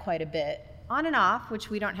life quite a bit. on and off, which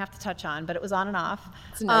we don't have to touch on, but it was on and off.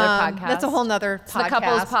 It's another podcast. That's a whole nother podcast. The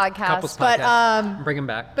couples podcast. Couples But, podcast. Bring him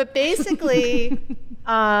back. But basically,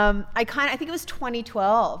 I think it was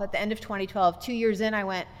 2012, at the end of 2012, 2 years in, I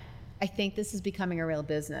went, I think this is becoming a real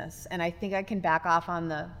business. And I think I can back off on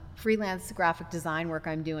the freelance graphic design work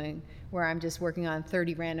I'm doing, where I'm just working on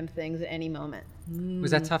 30 random things at any moment.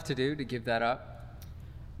 Was that tough to do, to give that up?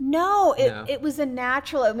 No, No. it was a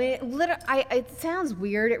natural. I mean, it sounds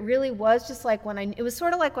weird. It really was just like it was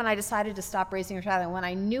sort of like when I decided to stop racing or traveling. When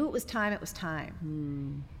I knew it was time, it was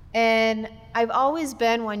time. And I've always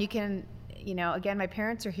been one, again, my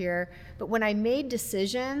parents are here, but when I made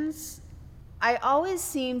decisions, I always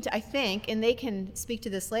seemed, I think, and they can speak to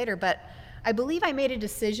this later, but I believe I made a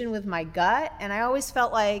decision with my gut, and I always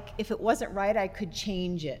felt like if it wasn't right, I could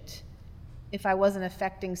change it if I wasn't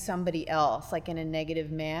affecting somebody else, like in a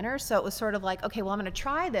negative manner. So it was sort of like, okay, well, I'm gonna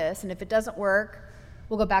try this, and if it doesn't work,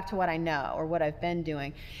 we'll go back to what I know or what I've been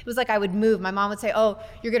doing. It was like I would move. My mom would say, oh,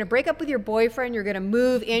 you're gonna break up with your boyfriend, you're gonna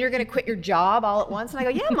move, and you're gonna quit your job all at once. And I go,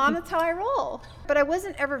 yeah, Mom, that's how I roll. But I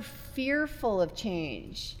wasn't ever fearful of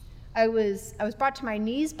change. I was brought to my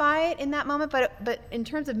knees by it in that moment, but in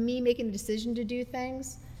terms of me making the decision to do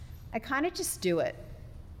things, I kind of just do it,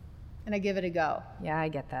 and I give it a go. Yeah, I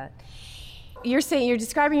get that. You're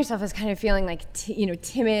describing yourself as kind of feeling like,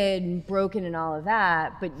 timid and broken and all of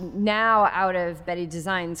that, but now out of Betty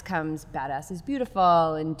Designs comes Badass is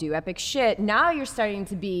Beautiful and Do Epic Shit. Now you're starting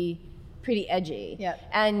to be pretty edgy. Yep.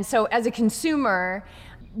 And so as a consumer,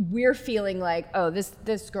 we're feeling like, oh,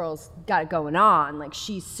 this girl's got it going on. Like,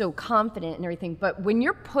 she's so confident and everything. But when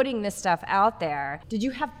you're putting this stuff out there, did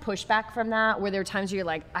you have pushback from that? Were there times where you're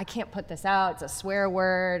like, I can't put this out, it's a swear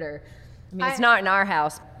word, or, it's not in our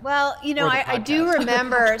house. Well, I do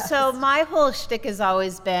remember, so my whole shtick has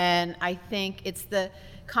always been, I think it's the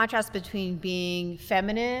contrast between being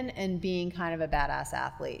feminine and being kind of a badass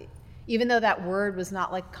athlete. Even though that word was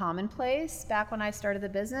not like commonplace back when I started the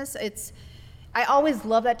business, I always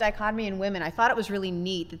loved that dichotomy in women. I thought it was really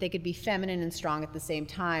neat that they could be feminine and strong at the same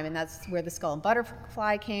time, and that's where the skull and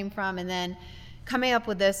butterfly came from. And then coming up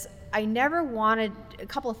with this, I never wanted a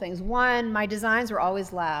couple of things. One, my designs were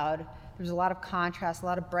always loud. There was a lot of contrast, a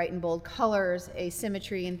lot of bright and bold colors,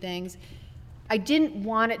 asymmetry and things. I didn't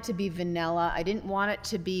want it to be vanilla. I didn't want it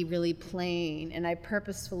to be really plain, and I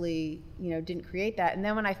purposefully, didn't create that. And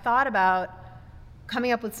then when I thought about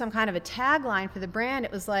coming up with some kind of a tagline for the brand,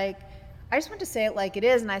 it was like, I just want to say it like it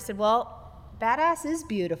is. And I said, well, badass is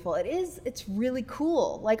beautiful. It's really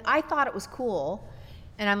cool. Like, I thought it was cool.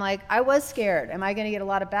 And I'm like, I was scared. Am I going to get a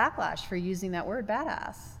lot of backlash for using that word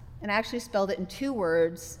badass? And I actually spelled it in 2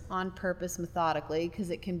 words on purpose, methodically,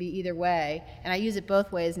 because it can be either way. And I use it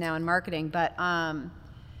both ways now in marketing. But I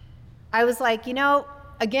was like,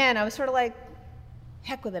 again, I was sort of like,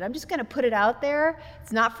 heck with it. I'm just going to put it out there.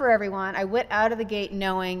 It's not for everyone. I went out of the gate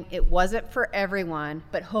knowing it wasn't for everyone,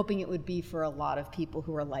 but hoping it would be for a lot of people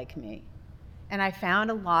who are like me. And I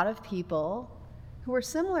found a lot of people who were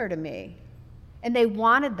similar to me. And they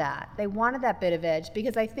wanted that. They wanted that bit of edge,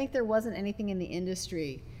 because I think there wasn't anything in the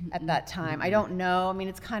industry at that time. I don't know. I mean,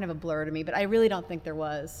 it's kind of a blur to me, but I really don't think there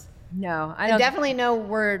was. No, I And don't. definitely no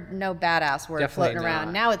badass word Definitely floating not.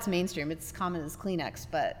 around. Now it's mainstream. It's common as Kleenex,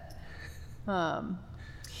 but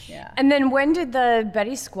yeah. And then when did the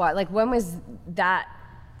Betty Squad, when was that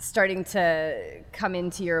starting to come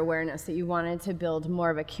into your awareness that you wanted to build more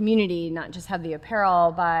of a community, not just have the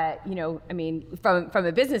apparel, but, from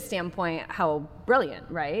a business standpoint, how brilliant,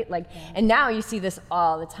 right? And now you see this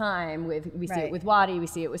all the time we see it with Wadi, we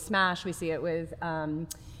see it with Smash, we see it with,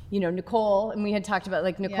 Nicole, and we had talked about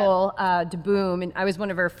Nicole DeBoom, and I was one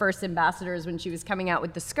of her first ambassadors when she was coming out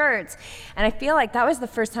with the skirts, and I feel like that was the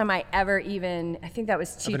first time I ever I think that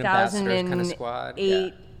was Of an ambassadors kind of squad,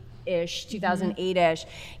 2008-ish, 2008-ish,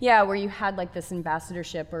 where you had this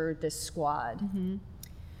ambassadorship or this squad. Mm-hmm.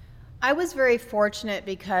 I was very fortunate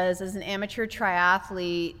because as an amateur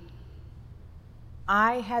triathlete,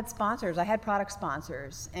 I had sponsors. I had product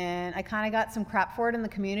sponsors, and I kind of got some crap for it in the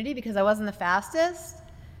community because I wasn't the fastest.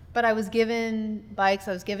 But I was given bikes,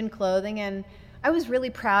 I was given clothing, and I was really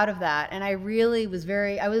proud of that. And I really was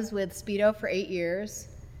I was with Speedo for 8 years.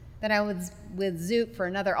 Then I was with Zoop for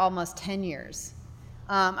another almost 10 years.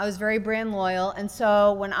 I was very brand loyal. And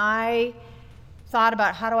so when I thought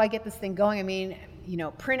about how do I get this thing going,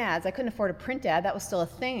 print ads, I couldn't afford a print ad. That was still a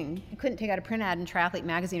thing. I couldn't take out a print ad in Triathlete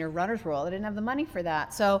Magazine or Runner's World. I didn't have the money for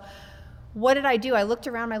that. So what did I do? I looked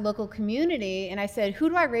around my local community and I said, who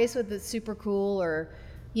do I race with that's super cool, or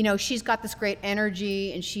she's got this great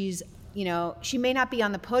energy and she's you know, she may not be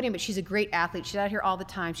on the podium, but she's a great athlete. She's out here all the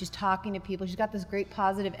time. She's talking to people. She's got this great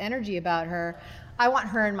positive energy about her. I want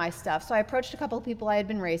her in my stuff. So I approached a couple of people I had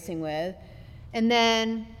been racing with. And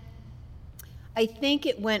then I think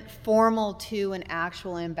it went formal to an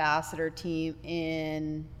actual ambassador team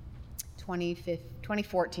in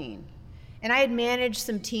 2014. And I had managed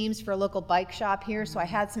some teams for a local bike shop here, so I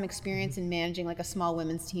had some experience in managing like a small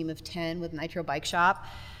women's team of 10 with Nitro Bike Shop.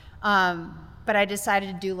 But I decided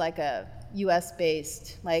to do like a US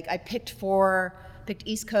based, like I picked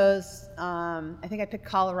East Coast, I think I picked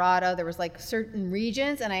Colorado. There was like certain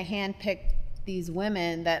regions, and I handpicked these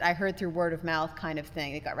women that I heard through word of mouth kind of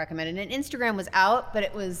thing that got recommended. And Instagram was out, but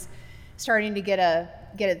it was starting to get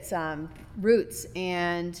its roots.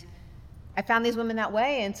 And I found these women that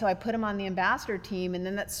way, and so I put them on the ambassador team, and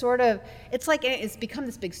then that's sort of, it's become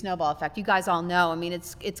this big snowball effect. You guys all know, I mean,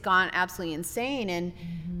 it's gone absolutely insane. And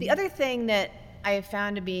the other thing that I have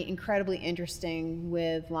found to be incredibly interesting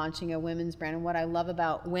with launching a women's brand, and what I love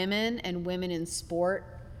about women and women in sport,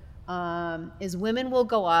 is women will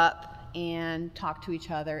go up and talk to each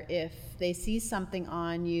other if they see something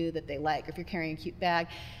on you that they like, if you're carrying a cute bag.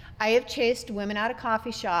 I have chased women out of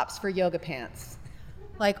coffee shops for yoga pants.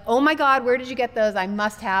 Like, oh my God, where did you get those? I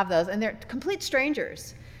must have those. And they're complete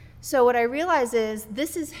strangers. So what I realized is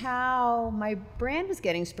this is how my brand was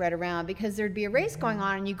getting spread around, because there'd be a race going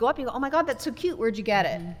on and you go up and you go, oh my God, that's so cute, where'd you get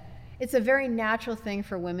it? It's a very natural thing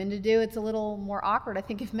for women to do. It's a little more awkward, I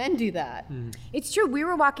think, if men do that. It's true. We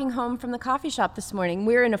were walking home from the coffee shop this morning.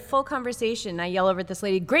 We were in a full conversation. I yell over at this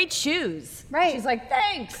lady, great shoes. Right. She's like,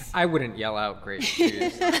 thanks. I wouldn't yell out great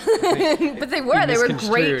shoes. But they were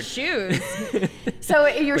great shoes. So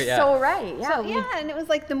you're so right. Yeah. So, yeah, and it was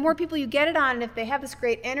like the more people you get it on, and if they have this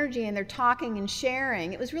great energy and they're talking and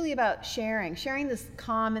sharing, it was really about sharing this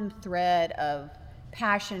common thread of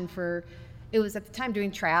passion for. It was at the time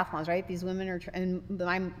doing triathlons, right? These women are, and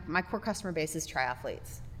my core customer base is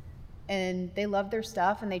triathletes. And they love their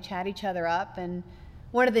stuff and they chat each other up. And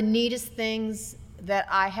one of the neatest things that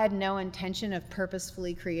I had no intention of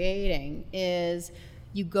purposefully creating is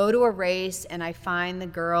you go to a race and I find the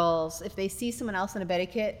girls, if they see someone else in a Betty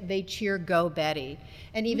kit, they cheer Go Betty.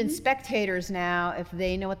 And even spectators now, if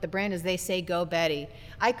they know what the brand is, they say Go Betty.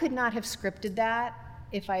 I could not have scripted that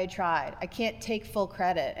if I had tried. I can't take full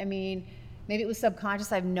credit. I mean, maybe it was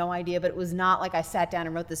subconscious, I have no idea, but it was not like I sat down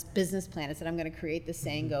and wrote this business plan and said, I'm going to create this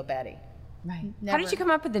saying, Go Betty. Right. Never. How did you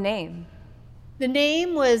come up with the name? The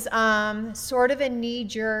name was sort of a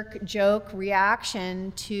knee-jerk joke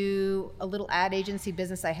reaction to a little ad agency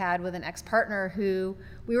business I had with an ex-partner who,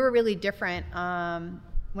 we were really different.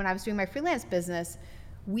 When I was doing my freelance business,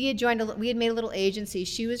 we had made a little agency.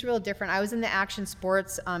 She was real different. I was in the action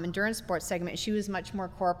sports, endurance sports segment. She was much more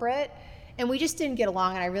corporate. And we just didn't get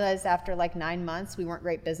along, and I realized after like 9 months we weren't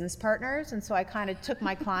great business partners, and so I kind of took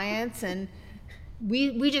my clients and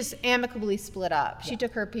we just amicably split up. She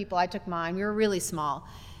took her people, I took mine. We were really small.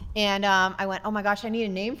 And I went, oh my gosh, I need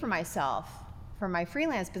a name for myself for my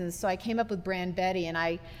freelance business. So I came up with Brand Betty, and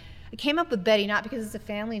I came up with Betty not because it's a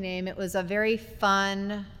family name. It was a very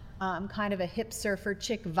fun, kind of a hip surfer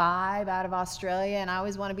chick vibe out of Australia, and I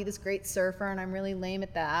always want to be this great surfer, and I'm really lame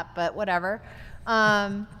at that, but whatever.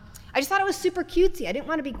 I just thought it was super cutesy. I didn't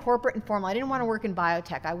want to be corporate and formal. I didn't want to work in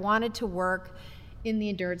biotech. I wanted to work in the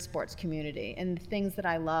endurance sports community and the things that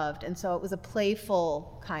I loved. And so it was a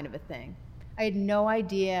playful kind of a thing. I had no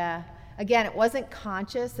idea. Again, it wasn't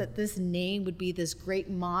conscious that this name would be this great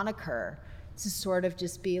moniker to sort of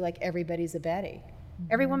just be like everybody's a Betty.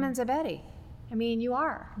 Every woman's a Betty. I mean, you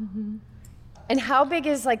are. And how big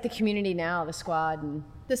is like the community now, the squad? And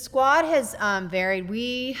the squad has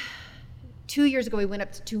varied. 2 years ago, we went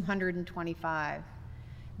up to 225.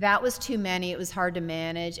 That was too many. It was hard to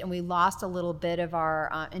manage, and we lost a little bit of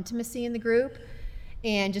our intimacy in the group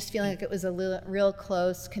and just feeling like it was a real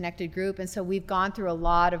close, connected group. And so we've gone through a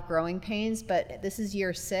lot of growing pains, but this is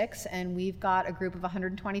year 6, and we've got a group of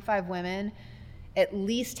 125 women. At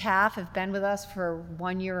least half have been with us for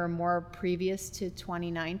 1 year or more previous to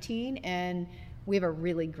 2019, and we have a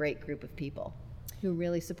really great group of people who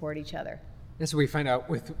really support each other. That's what we find out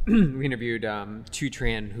with, we interviewed Tu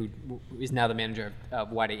Tran, who is now the manager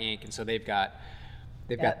of Wide Inc. And so they've got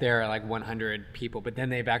their like 100 people, but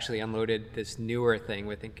then they've actually unloaded this newer thing,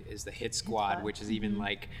 I think is the Hit Squad, which is even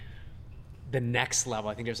like the next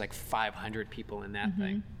level. I think there's like 500 people in that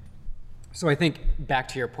thing. So I think back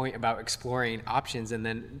to your point about exploring options and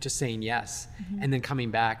then just saying yes, and then coming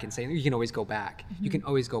back and saying, you can always go back. You can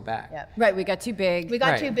always go back. Yep. Right, we got too big. We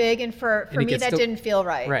got too big, and for me that didn't feel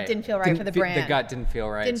right. It didn't feel right for the brand. The gut didn't feel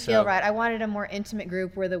right. Didn't feel right. I wanted a more intimate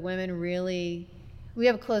group where the women really We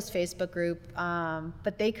have a closed Facebook group,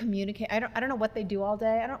 but they communicate. I don't know what they do all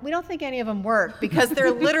day. We don't think any of them work because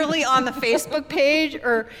they're literally on the Facebook page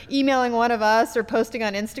or emailing one of us or posting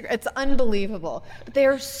on Instagram. It's unbelievable. But they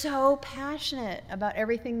are so passionate about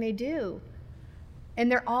everything they do. And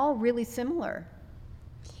they're all really similar.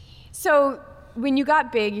 So when you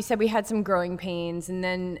got big, you said we had some growing pains, and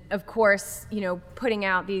then of course, putting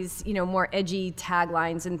out these, more edgy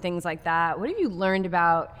taglines and things like that. What have you learned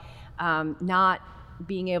about not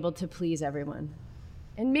being able to please everyone?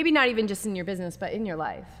 And maybe not even just in your business, but in your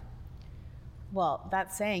life. Well,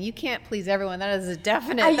 that's saying you can't please everyone. That is a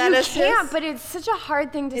definite. You can't, but it's such a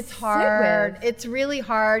hard thing to sit with. It's hard. It's really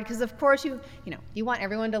hard because, of course, you want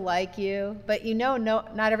everyone to like you, but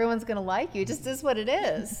not everyone's going to like you. It just is what it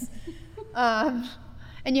is. And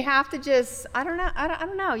you have to just, I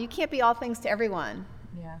don't know. You can't be all things to everyone.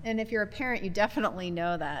 Yeah. And if you're a parent, you definitely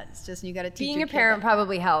know that. It's just you got to teach. Being a parent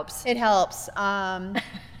probably helps. It helps.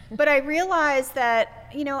 But I realized that,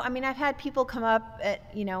 I've had people come up at,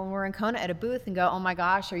 when we're in Kona at a booth and go, oh my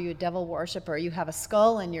gosh, are you a devil worshiper? You have a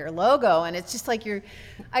skull in your logo. And it's just like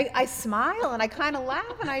I smile and I kind of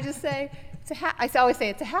laugh and I just say, I always say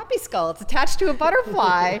it's a happy skull. It's attached to a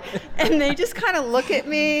butterfly. And they just kind of look at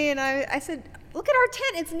me and I said, look at our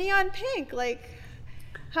tent. It's neon pink. Like,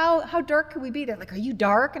 how dark could we be? They're like, are you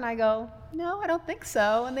dark? And I go, no, I don't think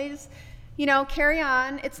so. And they just, carry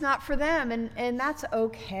on. It's not for them. And that's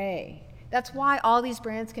okay. That's why all these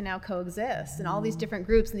brands can now coexist and all these different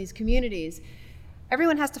groups and these communities.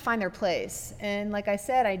 Everyone has to find their place. And like I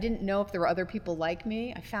said, I didn't know if there were other people like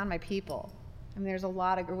me. I found my people. I mean, there's a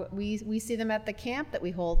lot of, we see them at the camp that we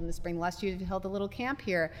hold in the spring. Last year we held a little camp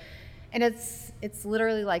here. And it's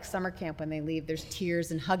literally like summer camp when they leave. There's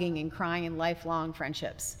tears and hugging and crying and lifelong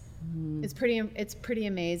friendships. It's pretty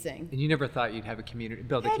amazing. And you never thought you'd have a community,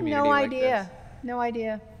 build a community like this? No idea. No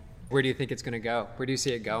idea. Where do you think it's going to go? Where do you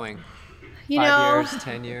see it going? 5 years,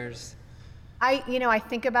 10 years? I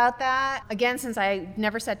think about that. Again, since I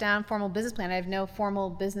never sat down formal business plan, I have no formal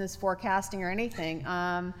business forecasting or anything.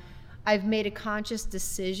 I've made a conscious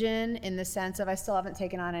decision in the sense of I still haven't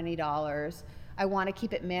taken on any dollars. I want to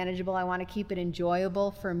keep it manageable. I want to keep it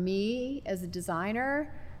enjoyable for me as a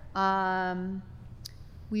designer.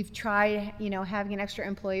 We've tried, having an extra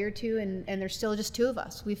employee or two, and there's still just two of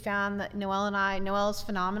us. We found that Noelle's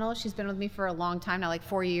phenomenal. She's been with me for a long time now, like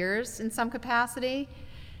 4 years in some capacity.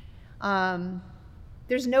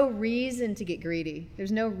 There's no reason to get greedy.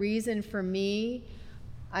 There's no reason for me.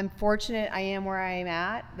 I'm fortunate I am where I am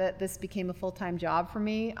at, that this became a full-time job for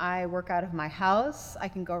me. I work out of my house. I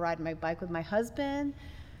can go ride my bike with my husband.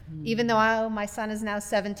 Even though my son is now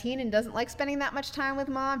 17 and doesn't like spending that much time with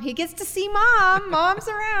mom, he gets to see mom. Mom's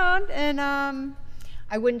around, and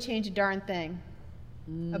I wouldn't change a darn thing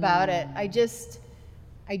about it. I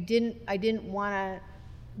didn't want to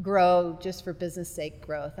grow just for business sake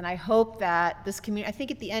growth, and I hope that this community. I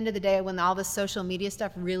think at the end of the day, when all this social media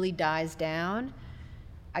stuff really dies down,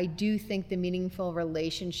 I do think the meaningful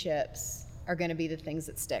relationships are going to be the things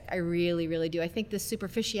that stick. I really, really do. I think the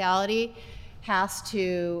superficiality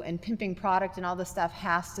and pimping product and all this stuff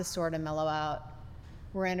has to sort of mellow out.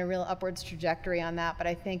 We're in a real upwards trajectory on that, but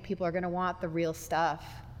I think people are going to want the real stuff.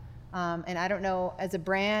 And I don't know, as a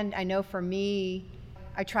brand, I know for me,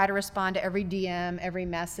 I try to respond to every DM, every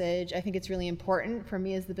message. I think it's really important for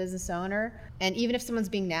me as the business owner. And even if someone's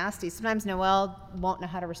being nasty, sometimes Noelle won't know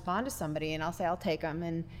how to respond to somebody, and I'll say, I'll take them.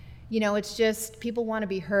 And it's just people want to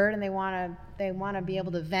be heard, and they want to be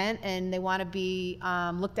able to vent, and they want to be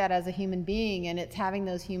looked at as a human being, and it's having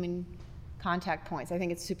those human contact points. I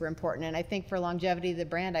think it's super important, and I think for longevity of the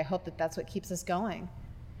brand, I hope that that's what keeps us going.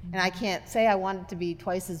 And I can't say I want it to be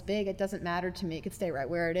twice as big. It doesn't matter to me. It could stay right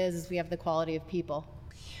where it is, as we have the quality of people.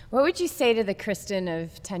 What would you say to the Kristen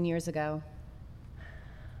of 10 years ago?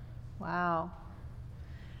 Wow.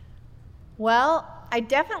 Well, I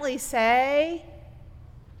definitely say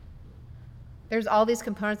there's all these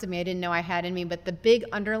components of me I didn't know I had in me, but the big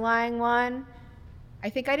underlying one, I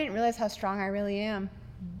think I didn't realize how strong I really am.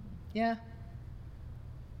 Yeah.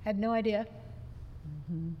 Had no idea.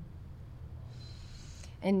 Mm-hmm.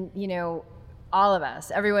 And, all of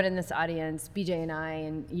us, everyone in this audience, BJ and I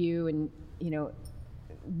and you and,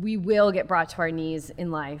 we will get brought to our knees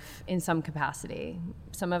in life in some capacity.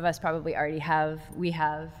 Some of us probably already have, we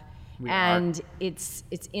have. It's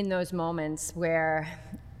in those moments where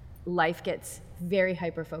life gets very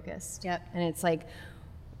hyper-focused. Yep. And it's like,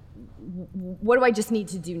 what do I just need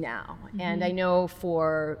to do now? Mm-hmm. And I know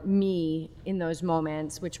for me in those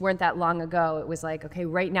moments, which weren't that long ago, it was like, okay,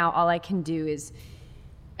 right now all I can do is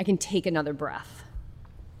I can take another breath.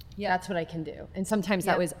 Yeah. That's what I can do. And sometimes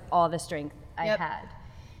that was all the strength I had.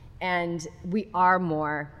 And we are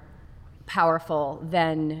more powerful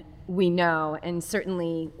than we know. And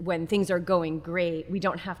certainly when things are going great, we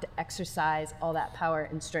don't have to exercise all that power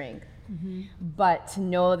and strength. But to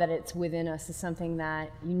know that it's within us is something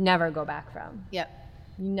that you never go back from. Yep.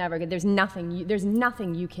 You never get, there's nothing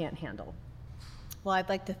you can't handle. Well, I'd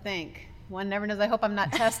like to think. One never knows. I hope I'm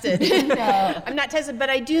not tested. I'm not tested, but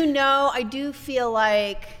I do feel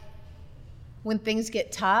like when things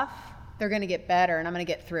get tough, they're going to get better, and I'm going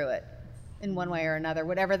to get through it in one way or another.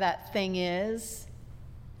 Whatever that thing is,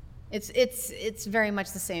 it's very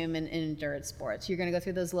much the same in endurance sports. You're going to go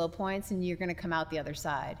through those low points, and you're going to come out the other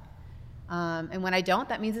side. And when I don't,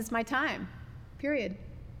 that means it's my time, period.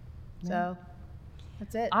 So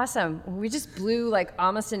that's it. Awesome. We just blew like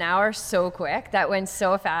almost an hour so quick. That went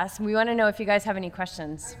so fast. We want to know if you guys have any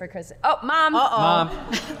questions for Chris. Oh, Mom. Uh-oh.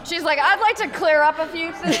 Mom. She's like, I'd like to clear up a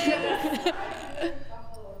few things.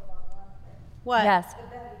 What? Yes.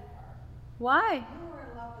 Why? You were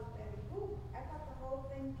in love with Betty Boop. I thought the whole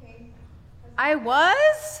thing came. I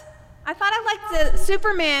was? I thought I liked the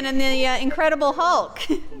Superman and the Incredible Hulk.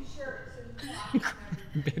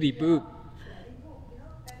 Betty Boop.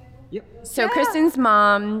 Yep. So Kristen's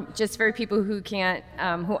mom, just for people who can't,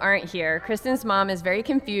 who aren't here, Kristen's mom is very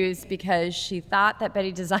confused because she thought that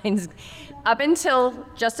Betty Designs, up until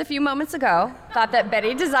just a few moments ago, thought that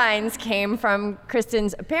Betty Designs came from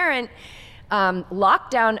Kristen's apparent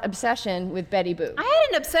lockdown obsession with Betty Boop. I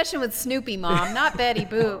had an obsession with Snoopy, Mom, not Betty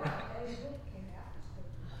Boop.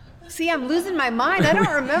 See, I'm losing my mind. I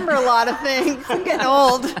don't remember a lot of things. I'm getting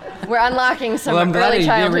old. We're unlocking some Well, I'm glad early you didn't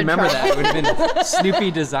childhood remember trauma. that. It would have been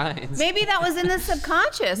Snoopy Designs. Maybe that was in the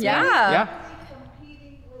subconscious. maybe. Yeah. Yeah.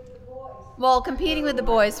 Competing with the boys. Well, competing with the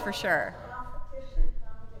boys for sure.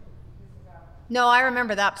 No, I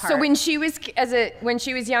remember that part. So when she was when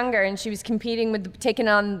she was younger and she was competing with taking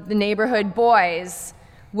on the neighborhood boys,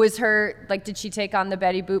 was her like did she take on the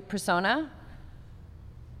Betty Boop persona?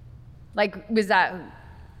 Like was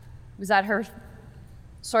that her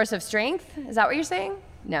source of strength? Is that what you're saying?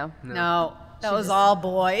 No. No, that was all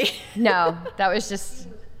boy. No, that was just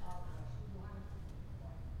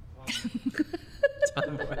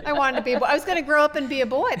I wanted to be a boy. I was going to grow up and be a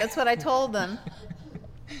boy. That's what I told them.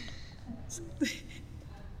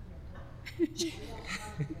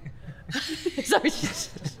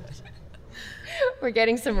 we're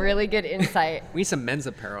getting some really good insight. We need some men's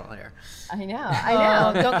apparel here. I know.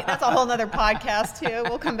 That's a whole nother podcast too.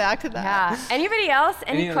 We'll come back to that. Yeah. Anybody else?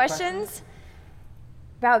 Any other questions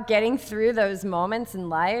about getting through those moments in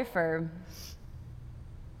life? Or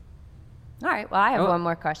all right. Well, I have one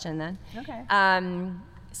more question then. Okay.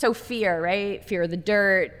 So fear, right? Fear of the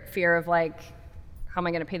dirt. Fear of like, how am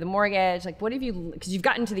I going to pay the mortgage? Like, what have you? Because you've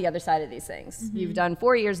gotten to the other side of these things. Mm-hmm. You've done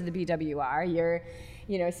 4 years of the BWR. You're,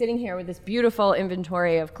 sitting here with this beautiful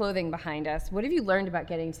inventory of clothing behind us. What have you learned about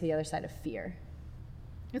getting to the other side of fear?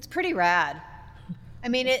 It's pretty rad. I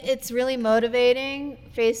mean, it's really motivating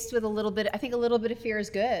faced with a little bit of fear is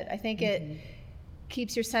good. I think it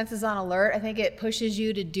keeps your senses on alert. I think it pushes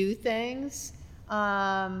you to do things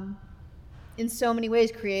in so many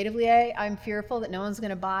ways. Creatively, I'm fearful that no one's going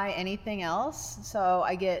to buy anything else. So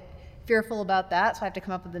I get fearful about that. So I have to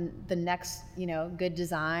come up with the next, good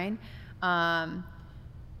design.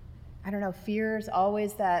 I don't know, fear is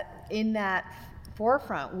always in that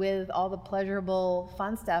forefront with all the pleasurable,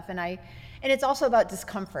 fun stuff. And it's also about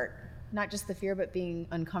discomfort, not just the fear, but being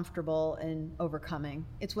uncomfortable and overcoming.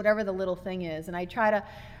 It's whatever the little thing is. And I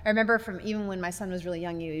remember from even when my son was really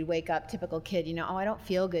young, he'd wake up, typical kid, oh, I don't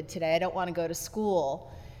feel good today. I don't want to go to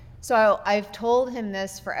school. So I've told him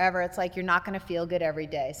this forever. It's like, you're not going to feel good every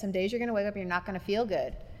day. Some days you're going to wake up and you're not going to feel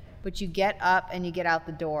good, but you get up and you get out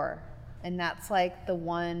the door. And that's like the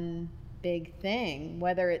one big thing,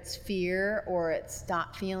 whether it's fear or it's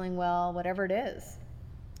not feeling well, whatever it is.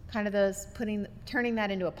 Kind of turning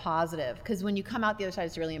that into a positive, because when you come out the other side,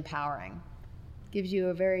 it's really empowering. Gives you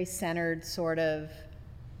a very centered sort of,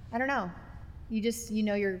 I don't know, you just,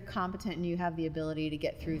 you're competent and you have the ability to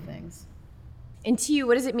get through things. And to you,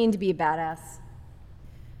 what does it mean to be a badass?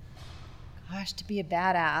 Gosh, to be a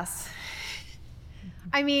badass.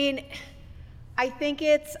 I mean, I think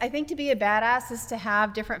to be a badass is to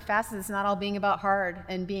have different facets. It's not all being about hard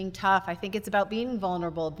and being tough. I think it's about being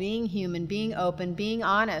vulnerable, being human, being open, being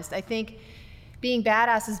honest. I think being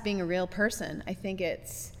badass is being a real person. I think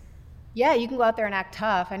it's, yeah, you can go out there and act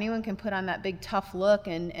tough. Anyone can put on that big tough look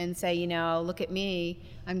and say, look at me,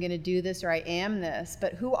 I'm going to do this, or I am this.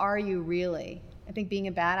 But who are you really? I think being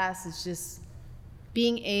a badass is just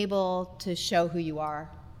being able to show who you are.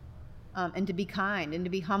 And to be kind, and to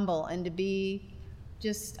be humble, and to be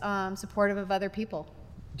just supportive of other people.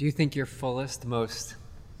 Do you think your fullest, most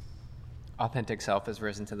authentic self has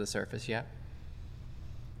risen to the surface yet?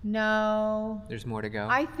 No. There's more to go?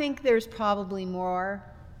 I think there's probably more.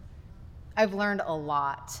 I've learned a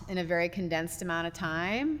lot in a very condensed amount of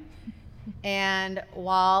time. And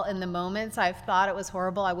while in the moments I've thought it was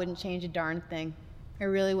horrible, I wouldn't change a darn thing. I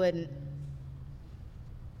really wouldn't.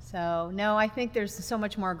 So, no, I think there's so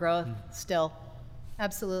much more growth still.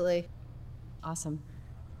 Absolutely. Awesome.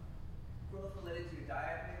 Growth related to your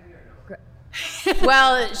diet, maybe, or no?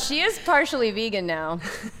 Well, she is partially vegan now.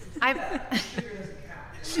 I'm, Sugar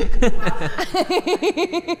doesn't count.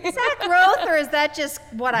 is that growth or is that just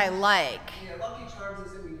what I like? Yeah, Lucky Charms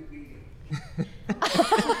doesn't mean you're vegan.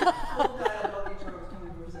 Full diet of Lucky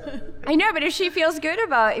Charms 24/7. I know, but if she feels good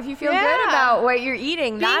about, if you feel Yeah. good about what you're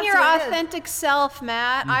eating, Being that's your what it is. authentic self,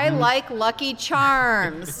 Matt. I like Lucky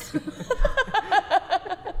Charms.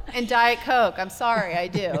 And Diet Coke. I'm sorry, I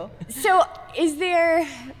do. So,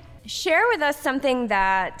 share with us something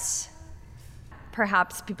that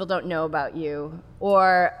perhaps people don't know about you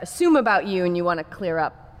or assume about you and you want to clear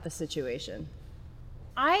up the situation.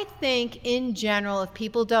 I think in general, if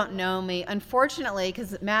people don't know me, unfortunately,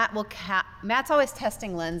 because Matt's always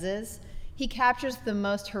testing lenses, he captures the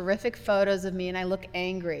most horrific photos of me and I look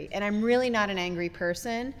angry. And I'm really not an angry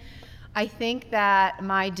person. I think that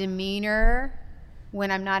my demeanor when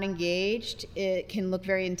I'm not engaged, it can look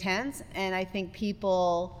very intense. And I think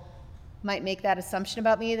people might make that assumption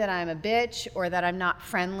about me that I'm a bitch or that I'm not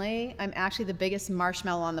friendly. I'm actually the biggest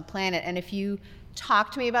marshmallow on the planet. And if you talk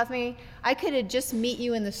to me about me, I could just meet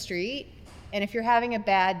you in the street. And if you're having a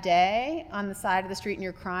bad day on the side of the street and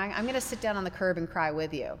you're crying, I'm going to sit down on the curb and cry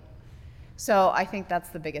with you. So I think that's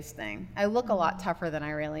the biggest thing. I look a lot tougher than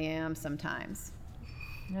I really am sometimes.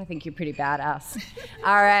 I think you're pretty badass.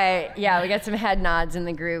 All right. Yeah, we got some head nods in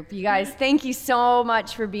the group. You guys, thank you so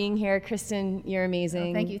much for being here. Kristen, you're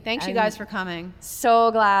amazing. Thank you. Thanks, you I'm guys, for coming. So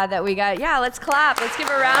glad that we got, let's clap. Let's give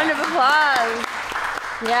a round of applause.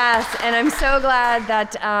 Yes, and I'm so glad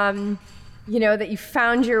that, that you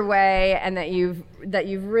found your way and that you've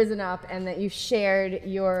risen up and that you've shared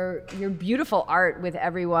your beautiful art with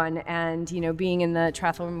everyone. And being in the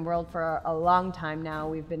triathlon world for a long time now,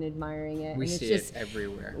 we've been admiring it. We and see it's it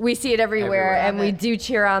everywhere. We see it everywhere, and we Love it. do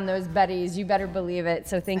cheer on those Betties. You better believe it.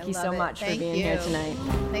 So thank I you love so it. much for Thank being here you. tonight.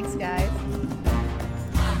 Thanks, guys.